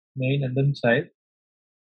 main, and then child.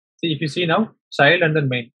 See, if you see now, child and then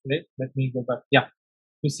main, right? Let me go back. Yeah,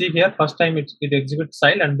 you see here, first time it executes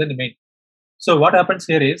child and then main. So what happens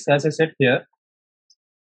here is, as I said here,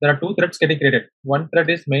 there are two threads getting created. One thread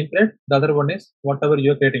is main thread, the other one is whatever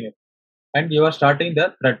you are creating it. And you are starting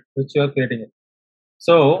the thread which you are creating it.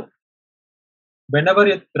 So whenever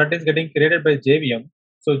a thread is getting created by JVM,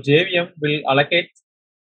 so JVM will allocate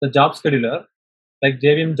the job scheduler, like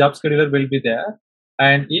JVM job scheduler will be there,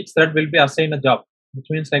 and each thread will be assigned a job, which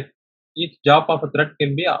means like each job of a thread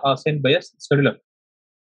can be assigned by a scheduler.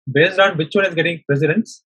 Based on which one is getting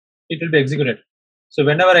precedence, it will be executed. So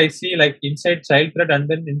whenever I see like inside child thread and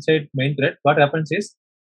then inside main thread, what happens is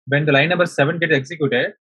when the line number 7 gets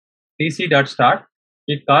executed, tc.start,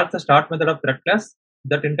 it calls the start method of thread class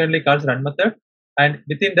that internally calls run method, and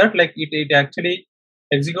within that, like it actually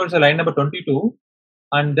executes the line number 22,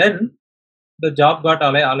 and then the job got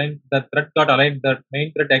aligned, the thread got aligned, the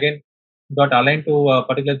main thread again got aligned to a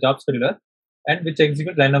particular job scheduler, and which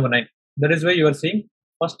executes line number 9. That is why you are seeing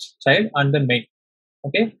first child and then main.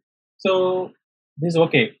 Okay, so this is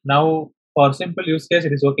okay. Now for simple use case,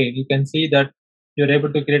 it is okay. You can see that you're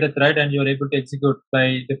able to create a thread and you're able to execute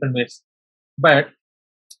by different ways. But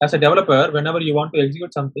as a developer, whenever you want to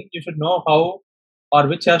execute something, you should know how or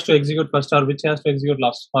which has to execute first or which has to execute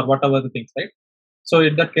last or whatever the things, right? So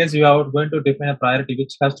in that case, you are going to define a priority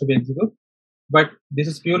which has to be executed. But this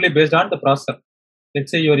is purely based on the processor.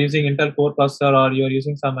 Let's say you're using Intel Core processor or you're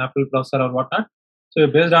using some Apple processor or whatnot. So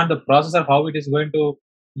based on the processor, how it is going to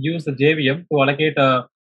use the JVM to allocate a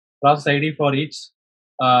process ID for each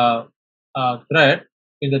uh, thread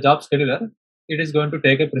in the job scheduler, it is going to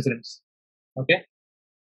take a precedence. Okay.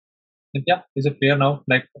 Nitya, is it clear now,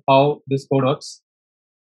 like how this code works?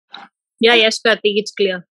 Yeah, yes, Karthik, it's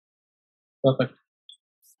clear. Perfect.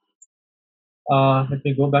 Let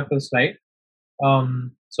me go back to the slide.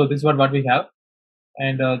 So this is what we have,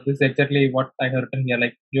 and this is exactly what I have written here.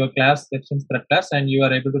 Like your class sections thread class, and you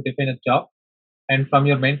are able to define a job, and from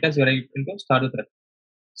your main class you are able to start a thread.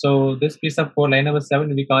 So this piece of code, line number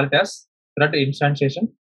 7, we call it as thread instantiation.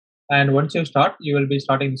 And once you start, you will be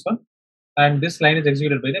starting this one, and this line is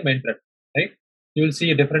executed by the main thread, right? You will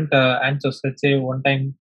see different answers. Let's say one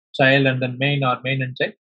time child and then main or main and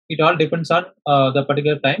child. It all depends on the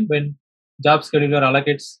particular time when job scheduler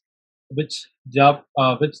allocates which job,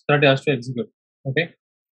 which thread has to execute. Okay,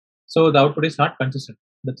 so the output is not consistent.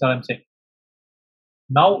 That's all I'm saying.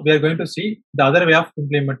 Now we are going to see the other way of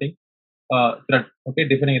implementing thread. Okay,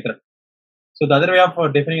 defining a thread. So the other way of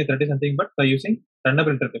defining a thread is nothing but by using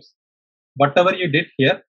runnable interface. Whatever you did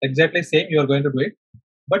here, exactly same you are going to do it,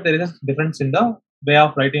 but there is a difference in the way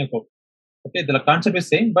of writing a code. Okay, the concept is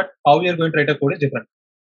same, but how we are going to write a code is different.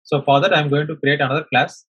 So for that, I'm going to create another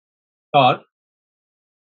class called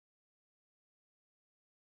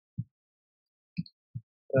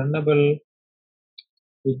runnable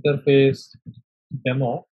interface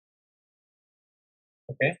demo.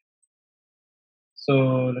 Okay,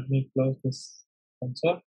 so let me close this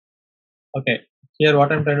console. Okay, here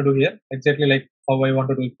what I'm trying to do here, exactly like how I want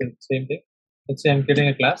to do it, same thing. Let's say I'm creating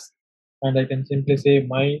a class, and I can simply say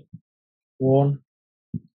my own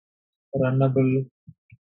runnable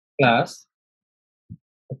class.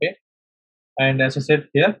 Okay, and as I said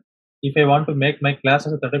here, if I want to make my class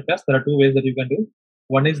as a threaded class, there are two ways that you can do.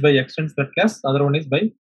 One is by extends thread class, other one is by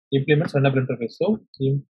implements runnable interface. So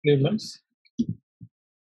implements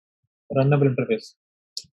runnable interface.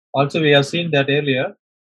 Also, we have seen that earlier.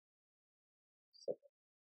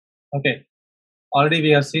 Okay, already we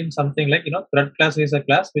have seen something like thread class is a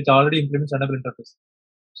class which already implements runnable interface.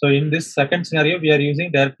 So in this second scenario, we are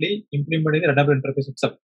using directly implementing the runnable interface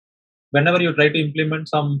itself. Whenever you try to implement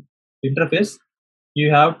some interface,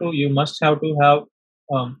 you must have to have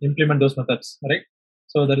implement those methods, right?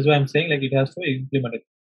 So that is why I'm saying like it has to implement it.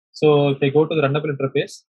 So if I go to the runnable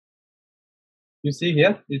interface, you see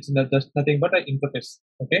here it's just nothing but an interface.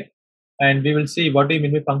 Okay, and we will see what do you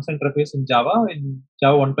mean by function interface in Java. In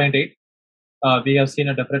Java 1.8, we have seen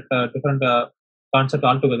a different concept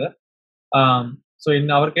altogether. So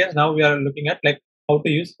in our case now we are looking at like how to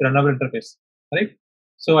use runnable interface, right?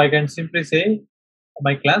 So I can simply say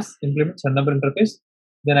my class implements runnable interface.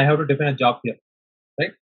 Then I have to define a job here,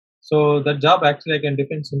 right? So the job actually I can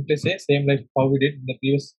define simply say same like how we did in the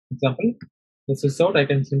previous example. This is out. I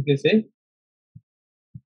can simply say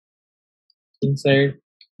inside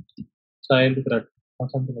child thread or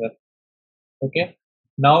something like that. Okay.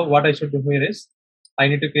 Now what I should do here is I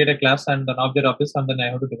need to create a class and an object of this, and then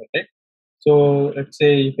I have to do it, right? So let's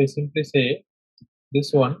say if I simply say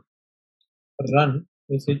this one run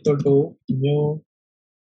is equal to new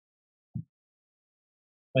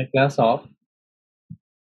my class of,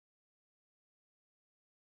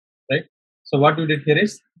 right? So what you did here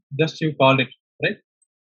is just you called it, right?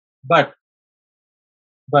 But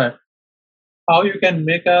but how you can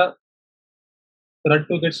make a thread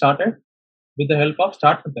to get started with the help of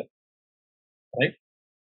start method, right?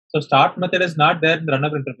 So start method is not there in the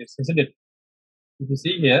runnable interface, isn't it? If you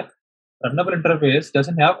see here, runnable interface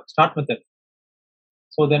doesn't have start method.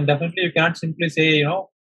 So then definitely you can't simply say,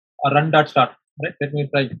 a run dot start, right? Let me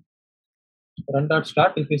try run dot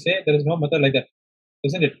start. If you say there is no method like that,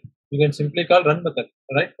 isn't it? You can simply call run method,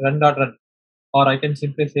 right? Run dot run, or I can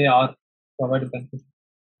simply say R, provide confusion.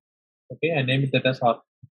 Okay, I name it that as R.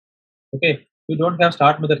 Okay, you don't have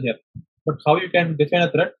start method here, but how you can define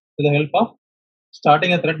a thread with the help of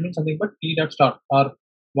starting a thread means something but t dot start or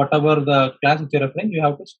whatever the class which you're referring, you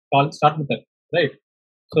have to call start method, right?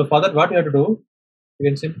 So for that, what you have to do, you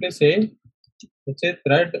can simply say, let's say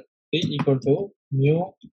thread t equal to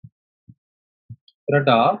new thread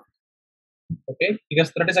of, okay,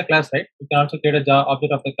 because thread is a class, right? You can also create a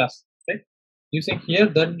object of the class, right? Using here,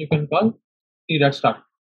 then you can call t dot start.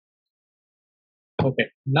 Okay,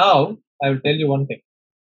 now I will tell you one thing.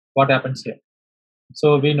 What happens here?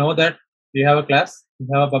 So we know that we have a class, we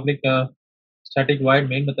have a public static void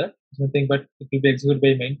main method, nothing but it will be executed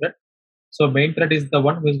by main thread. So main thread is the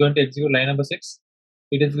one who is going to execute line number 6.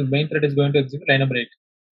 It is the main thread is going to execute line number 8,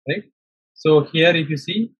 right? So here, if you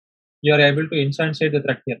see, you are able to instantiate the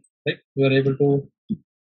thread here, right? You are able to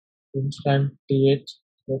instantiate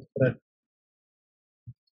the thread,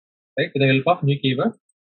 right, with the help of new keyword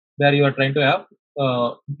where you are trying to have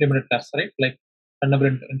implemented class, right? Like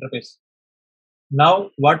runnable interface. Now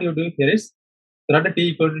what you do here is thread t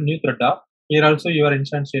equal to new thread of. Here also you are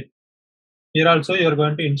instantiate. Here also you are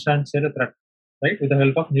going to instantiate a thread, right, with the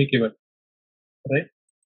help of new keyword, right?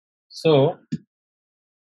 So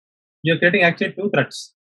you're creating actually two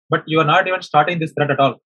threads, but you are not even starting this thread at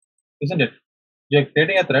all, isn't it? You're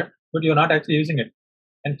creating a thread, but you're not actually using it.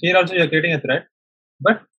 And here also you're creating a thread,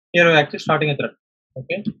 but here you're actually starting a thread.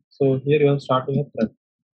 Okay, so here you are starting a thread.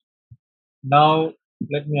 Now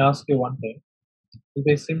let me ask you one thing. If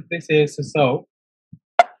I simply say sysout,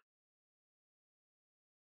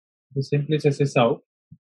 we simply say sysout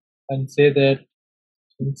and say that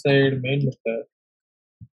inside main method.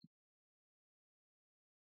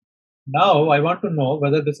 Now I want to know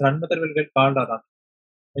whether this run method will get called or not.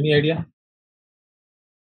 Any idea?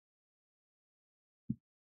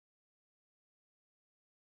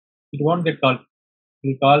 It won't get called.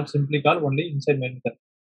 It will simply call only inside main method.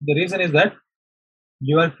 The reason is that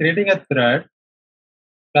you are creating a thread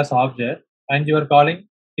plus object and you are calling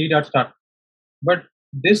t dot start. But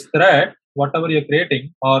this thread, whatever you're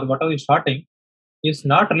creating or whatever you're starting, is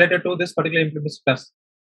not related to this particular implementation class,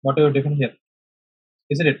 whatever you define here,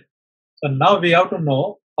 isn't it? So now we have to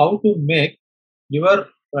know how to make your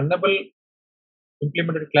runnable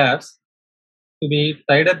implemented class to be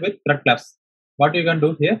tied up with thread class. What you can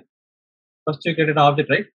do here, first you create an object,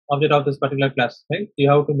 right? Object of this particular class, right?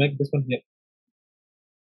 You have to make this one here.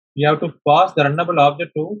 You have to pass the runnable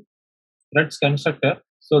object to threads constructor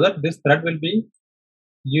so that this thread will be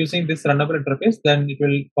using this runnable interface. Then it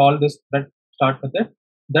will call this thread start method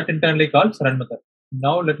that internally calls run method.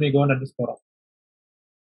 Now let me go and run this program.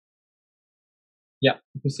 Yeah,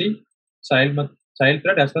 if you see child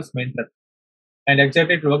thread as well as main thread, and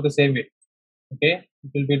exactly it will work the same way. Okay,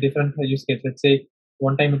 it will be different use case. Let's say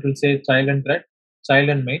one time it will say child and thread, child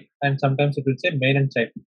and main, and sometimes it will say main and child.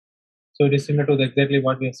 So it is similar to exactly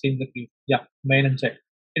what we have seen in the previous. Yeah, main and child.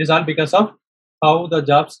 It is all because of how the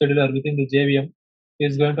job scheduler within the JVM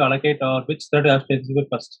is going to allocate or which thread has to execute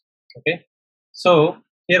first. Okay, so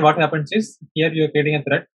here what happens is here you are creating a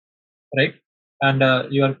thread, right? And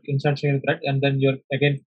you are instantiating a thread, and then you're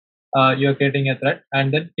again you are creating a thread,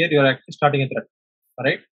 and then here you are actually starting a thread,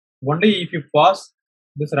 right? Only if you pass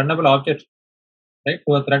this runnable object, right,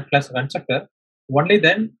 to a thread class constructor, only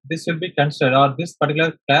then this will be considered, or this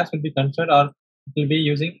particular class will be considered, or it will be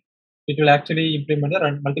using, it will actually implement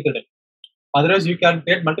the multi-threading. Otherwise, you can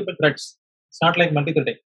create multiple threads. It's not like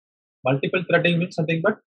multi-threading. Multiple threading means something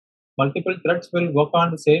but multiple threads will work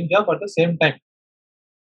on the same job at the same time,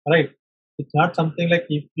 right? It's not something like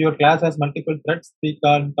if your class has multiple threads, we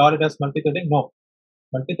can call it as multi-threading. No,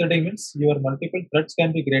 multi-threading means your multiple threads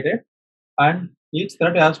can be created and each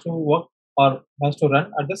thread has to work or has to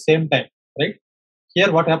run at the same time, right?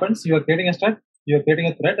 Here, what happens? You are creating a thread, you are creating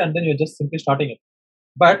a thread, and then you're just simply starting it.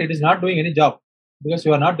 But it is not doing any job because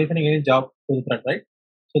you are not defining any job to the thread, right?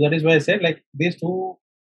 So that is why I said like these two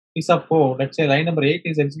pieces of code. Let's say line number 8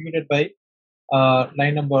 is executed by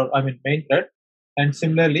main thread, and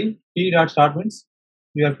similarly t dot start means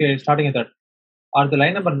you are starting a thread. Or the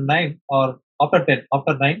line number 9 or after 10,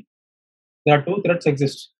 after 9, there are two threads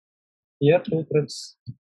exist. Here, two threads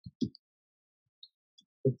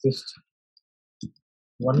exist.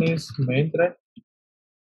 One is main thread,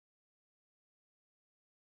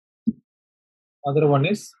 other one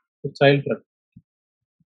is the child thread.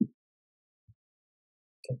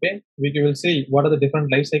 Okay, we will see what are the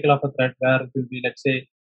different life cycle of a thread. Where it will be, let's say,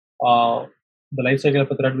 uh, the life cycle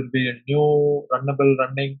of a thread will be a new, runnable,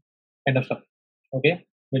 running kind of stuff. Okay,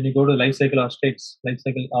 when you go to life cycle or life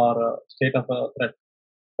cycle or state of a thread.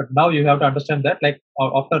 But now you have to understand that like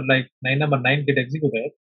after like line number 9 get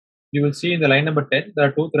executed, you will see in the line number 10 there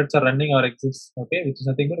are two threads are running or exist. Okay, which is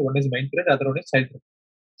nothing but one is main thread, other one is child thread.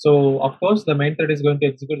 So of course the main thread is going to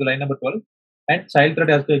execute the line number 12 and child thread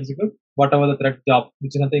has to execute whatever the thread job,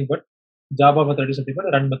 which is nothing but job of a thread is nothing but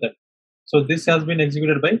the run method. So this has been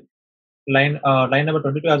executed by line number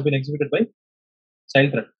 22 has been executed by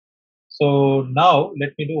child thread. So now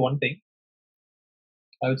let me do one thing.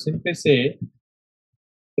 I will simply say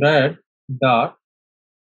thread dot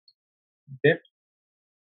get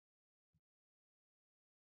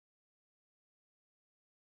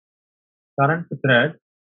current thread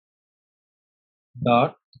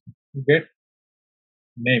dot get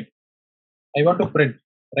name. I want to print,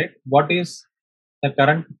 right? What is the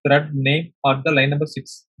current thread name or the line number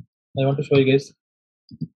 6? I want to show you guys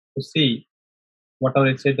to see whatever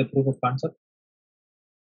I said the proof of concept.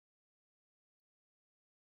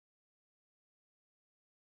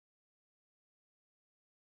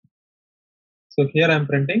 So here I am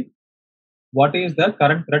printing what is the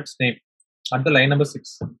current thread's name at the line number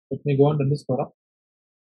 6. Let me go and run this program.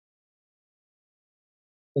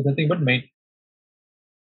 There's nothing but main.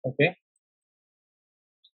 Okay,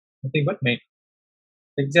 nothing but main.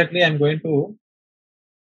 Exactly, I'm going to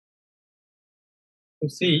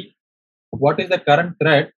see what is the current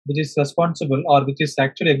thread which is responsible or which is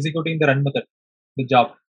actually executing the run method, the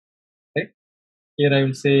job. Right here, I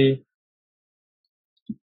will say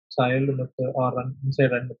child method or run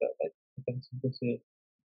inside run method. Right? You can simply say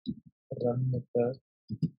run method.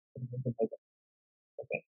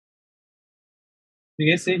 Okay,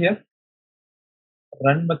 you guys see here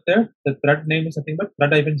run method. The thread name is nothing but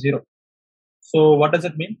thread -0. So what does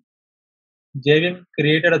it mean? JVM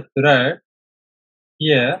created a thread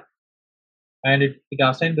here and it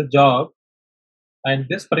assigned the job, and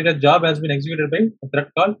this particular job has been executed by a thread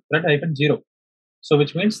called thread-0. So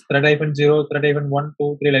which means thread-0, thread-1,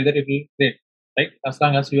 2, 3 like that it will create, right? As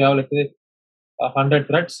long as you have like 100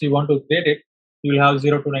 threads you want to create it, you will have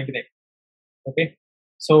 0 to 99. Okay,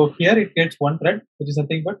 so here it gets one thread which is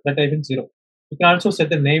nothing but thread-0. You can also set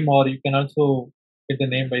the name or you can also get the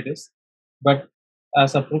name by this. But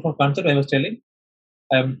as a proof of concept, I was telling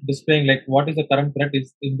I am displaying like what is the current thread is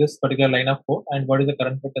in this particular line of code and what is the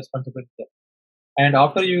current thread responsibility there. And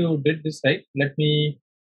after you did this right, let me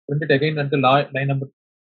print it again until line number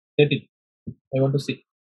 13. I want to see.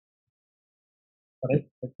 Alright,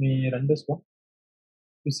 let me run this one.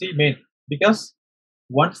 You see main, because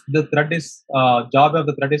once the thread is job of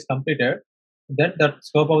the thread is completed, then the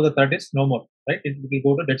scope of the thread is no more, right? It will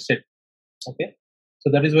go to dead state. Okay. So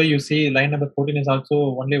that is why you see line number 14 is also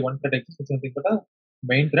only one thread exists. It's nothing but a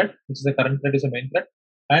main thread, which is the current thread is a main thread,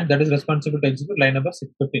 and that is responsible to execute line number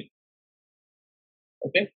 615.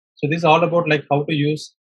 Okay. So this is all about like how to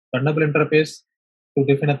use runnable interface to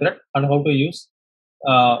define a thread and how to use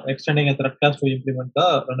extending a thread class to implement the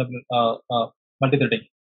runnable multi-threading.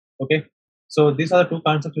 Okay. So these are the two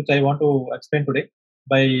concepts which I want to explain today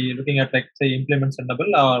by looking at like say implements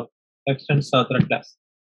runnable or extends thread class.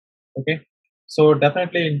 Okay. So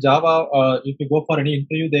definitely in Java, if you go for any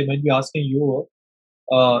interview, they might be asking you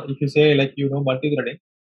if you say like you know multi-threading,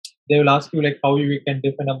 they will ask you like how you can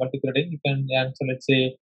define a multi-threading. You can answer, let's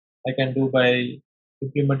say I can do by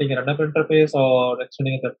implementing a runnable interface or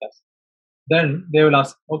extending a thread class. Then they will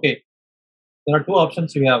ask, okay, there are two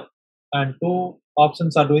options you have, and two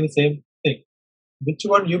options are doing the same thing. Which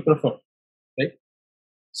one you prefer, right?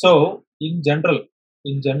 So in general,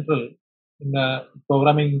 in a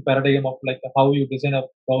programming paradigm of like how you design a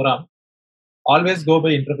program, always go by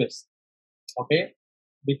interface. Okay,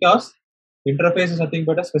 because interface is nothing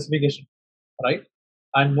but a specification, right?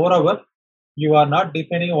 And moreover, you are not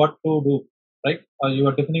defining what to do, right? You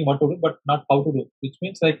are defining what to do, but not how to do, which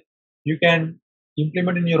means like you can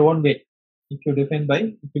implement in your own way if you define by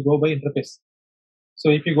if you go by interface. So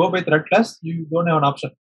if you go by thread class, you don't have an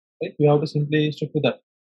option, right? You have to simply stick to that.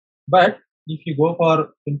 But if you go for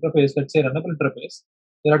interface, let's say runnable interface,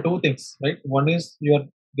 there are two things, right? One is you are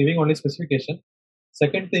giving only specification.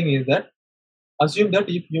 Second thing is that assume that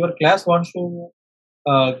if your class wants to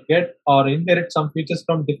get or inherit some features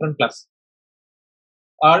from different class,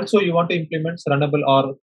 also you want to implement runnable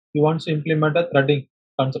or you want to implement a threading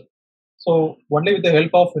concept. So only with the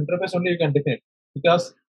help of interface only you can define it.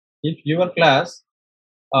 Because if your class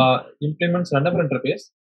implements runnable interface,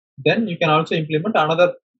 then you can also implement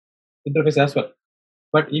another interface as well.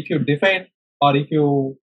 But if you define or if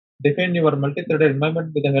you define your multi-threaded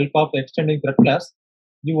environment with the help of extending thread class,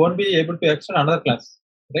 you won't be able to extend another class,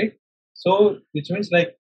 right? So which means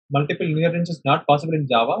like multiple inheritance is not possible in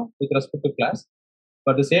Java with respect to class.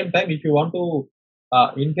 But at the same time, if you want to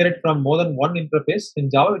inherit from more than one interface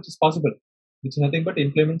in Java, which is possible, which is nothing but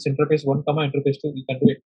implements interface one comma interface two, you can do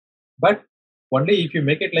it. But only if you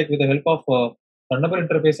make it like with the help of runnable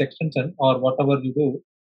interface extension or whatever you do,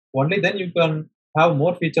 only then you can have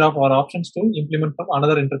more feature of or options to implement from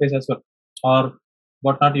another interface as well, or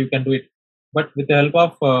whatnot. You can do it. But with the help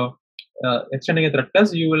of extending a thread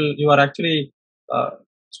class, you are actually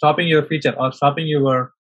stopping your feature or stopping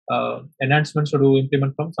your enhancements to do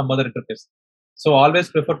implement from some other interface. So always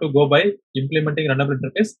prefer to go by implementing runnable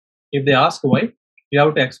interface. If they ask why, you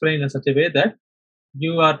have to explain in such a way that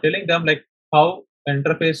you are telling them like how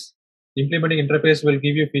interface implementing interface will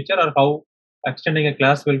give you feature or how extending a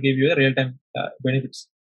class will give you a real-time benefits.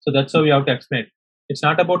 So that's how you have to explain it. It's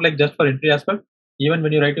not about like just for entry aspect. Even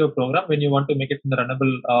when you write your program, when you want to make it in the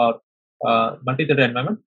runnable or multi-threaded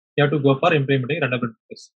environment, you have to go for implementing runnable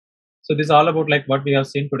interface. So this is all about like what we have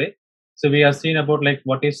seen today. So we have seen about like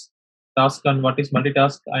what is task and what is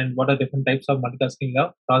multitask and what are different types of multitasking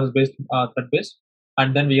now, process based, thread based.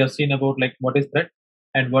 And then we have seen about like what is thread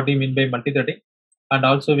and what do you mean by multi-threading. And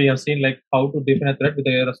also we have seen like how to define a thread with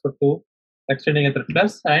respect to extending a thread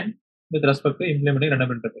class and with respect to implementing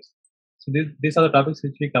runnable interface. So these are the topics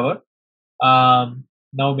which we covered.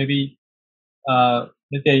 Now maybe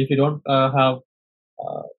Nitya, if you don't have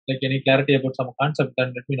like any clarity about some concept,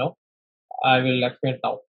 then let me know. I will explain it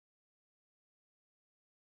now.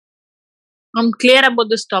 I'm clear about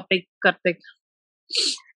this topic, Karthik.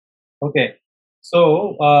 Okay.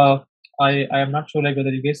 So I am not sure like whether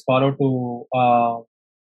you guys follow to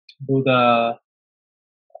do the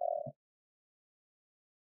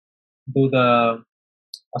do the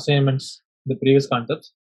assignments, the previous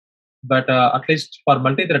concepts. But at least for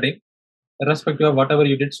multi-threading, irrespective of whatever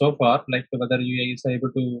you did so far, like whether you is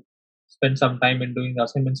able to spend some time in doing the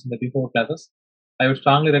assignments in the before classes, I would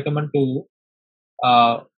strongly recommend to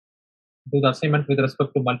uh, do the assignment with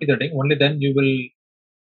respect to multi-threading. Only then you will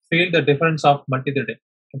feel the difference of multi-threading.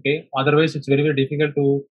 Okay. Otherwise, it's very, very difficult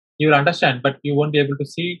to you will understand, but you won't be able to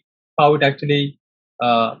see how it actually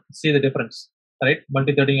see the difference, right?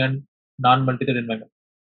 Multi-threading and non-multi-threaded environment.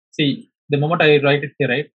 See, the moment I write it here,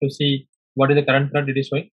 right, to see what is the current thread it is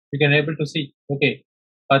showing, you can able to see, okay,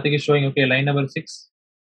 Karthik is showing, okay, line number 6,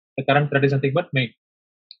 the current thread is nothing but main.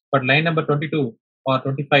 But line number 22 or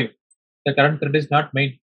 25, the current thread is not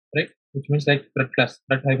main, right? Which means like thread class,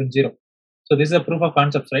 thread hyphen 0. So this is a proof of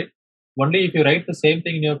concepts, right? Only if you write the same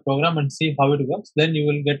thing in your program and see how it works, then you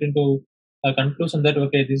will get into a conclusion that,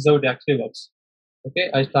 okay, this is how it actually works. Okay,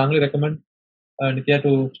 I strongly recommend Nitya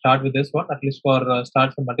to start with this one, at least for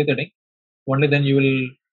start from multi-threading. Only then you will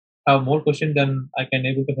have more questions, then I can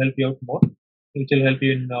able to help you out more, which will help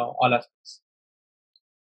you in all aspects.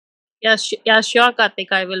 Yeah, sure, Karthik.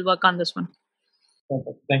 I will work on this one.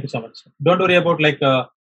 Okay. Thank you so much. Don't worry about like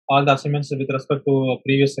all the assignments with respect to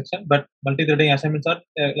previous section, but multi-threading assignments are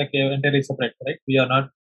like entirely separate, right? We are not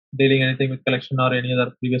dealing anything with collection or any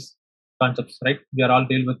other previous concepts, right? We are all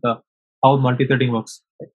deal with how multi-threading works.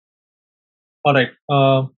 Right? All right.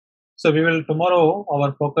 So we will tomorrow.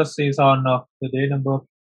 Our focus is on the day number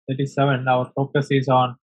 37. Our focus is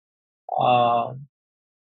on uh,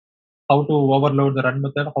 how to overload the run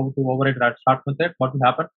method, how to override that start method, what will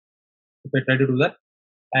happen if I try to do that,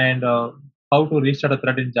 and how to restart a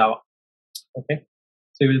thread in Java. Okay,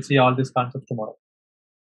 so we'll see all these concepts tomorrow.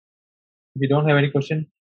 If you don't have any question,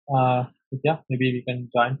 yeah, maybe we can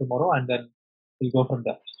join tomorrow and then we'll go from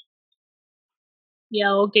there.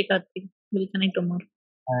 Yeah, okay, Karthik. We'll connect tomorrow.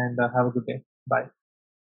 And have a good day. Bye.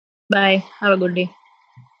 Bye. Have a good day.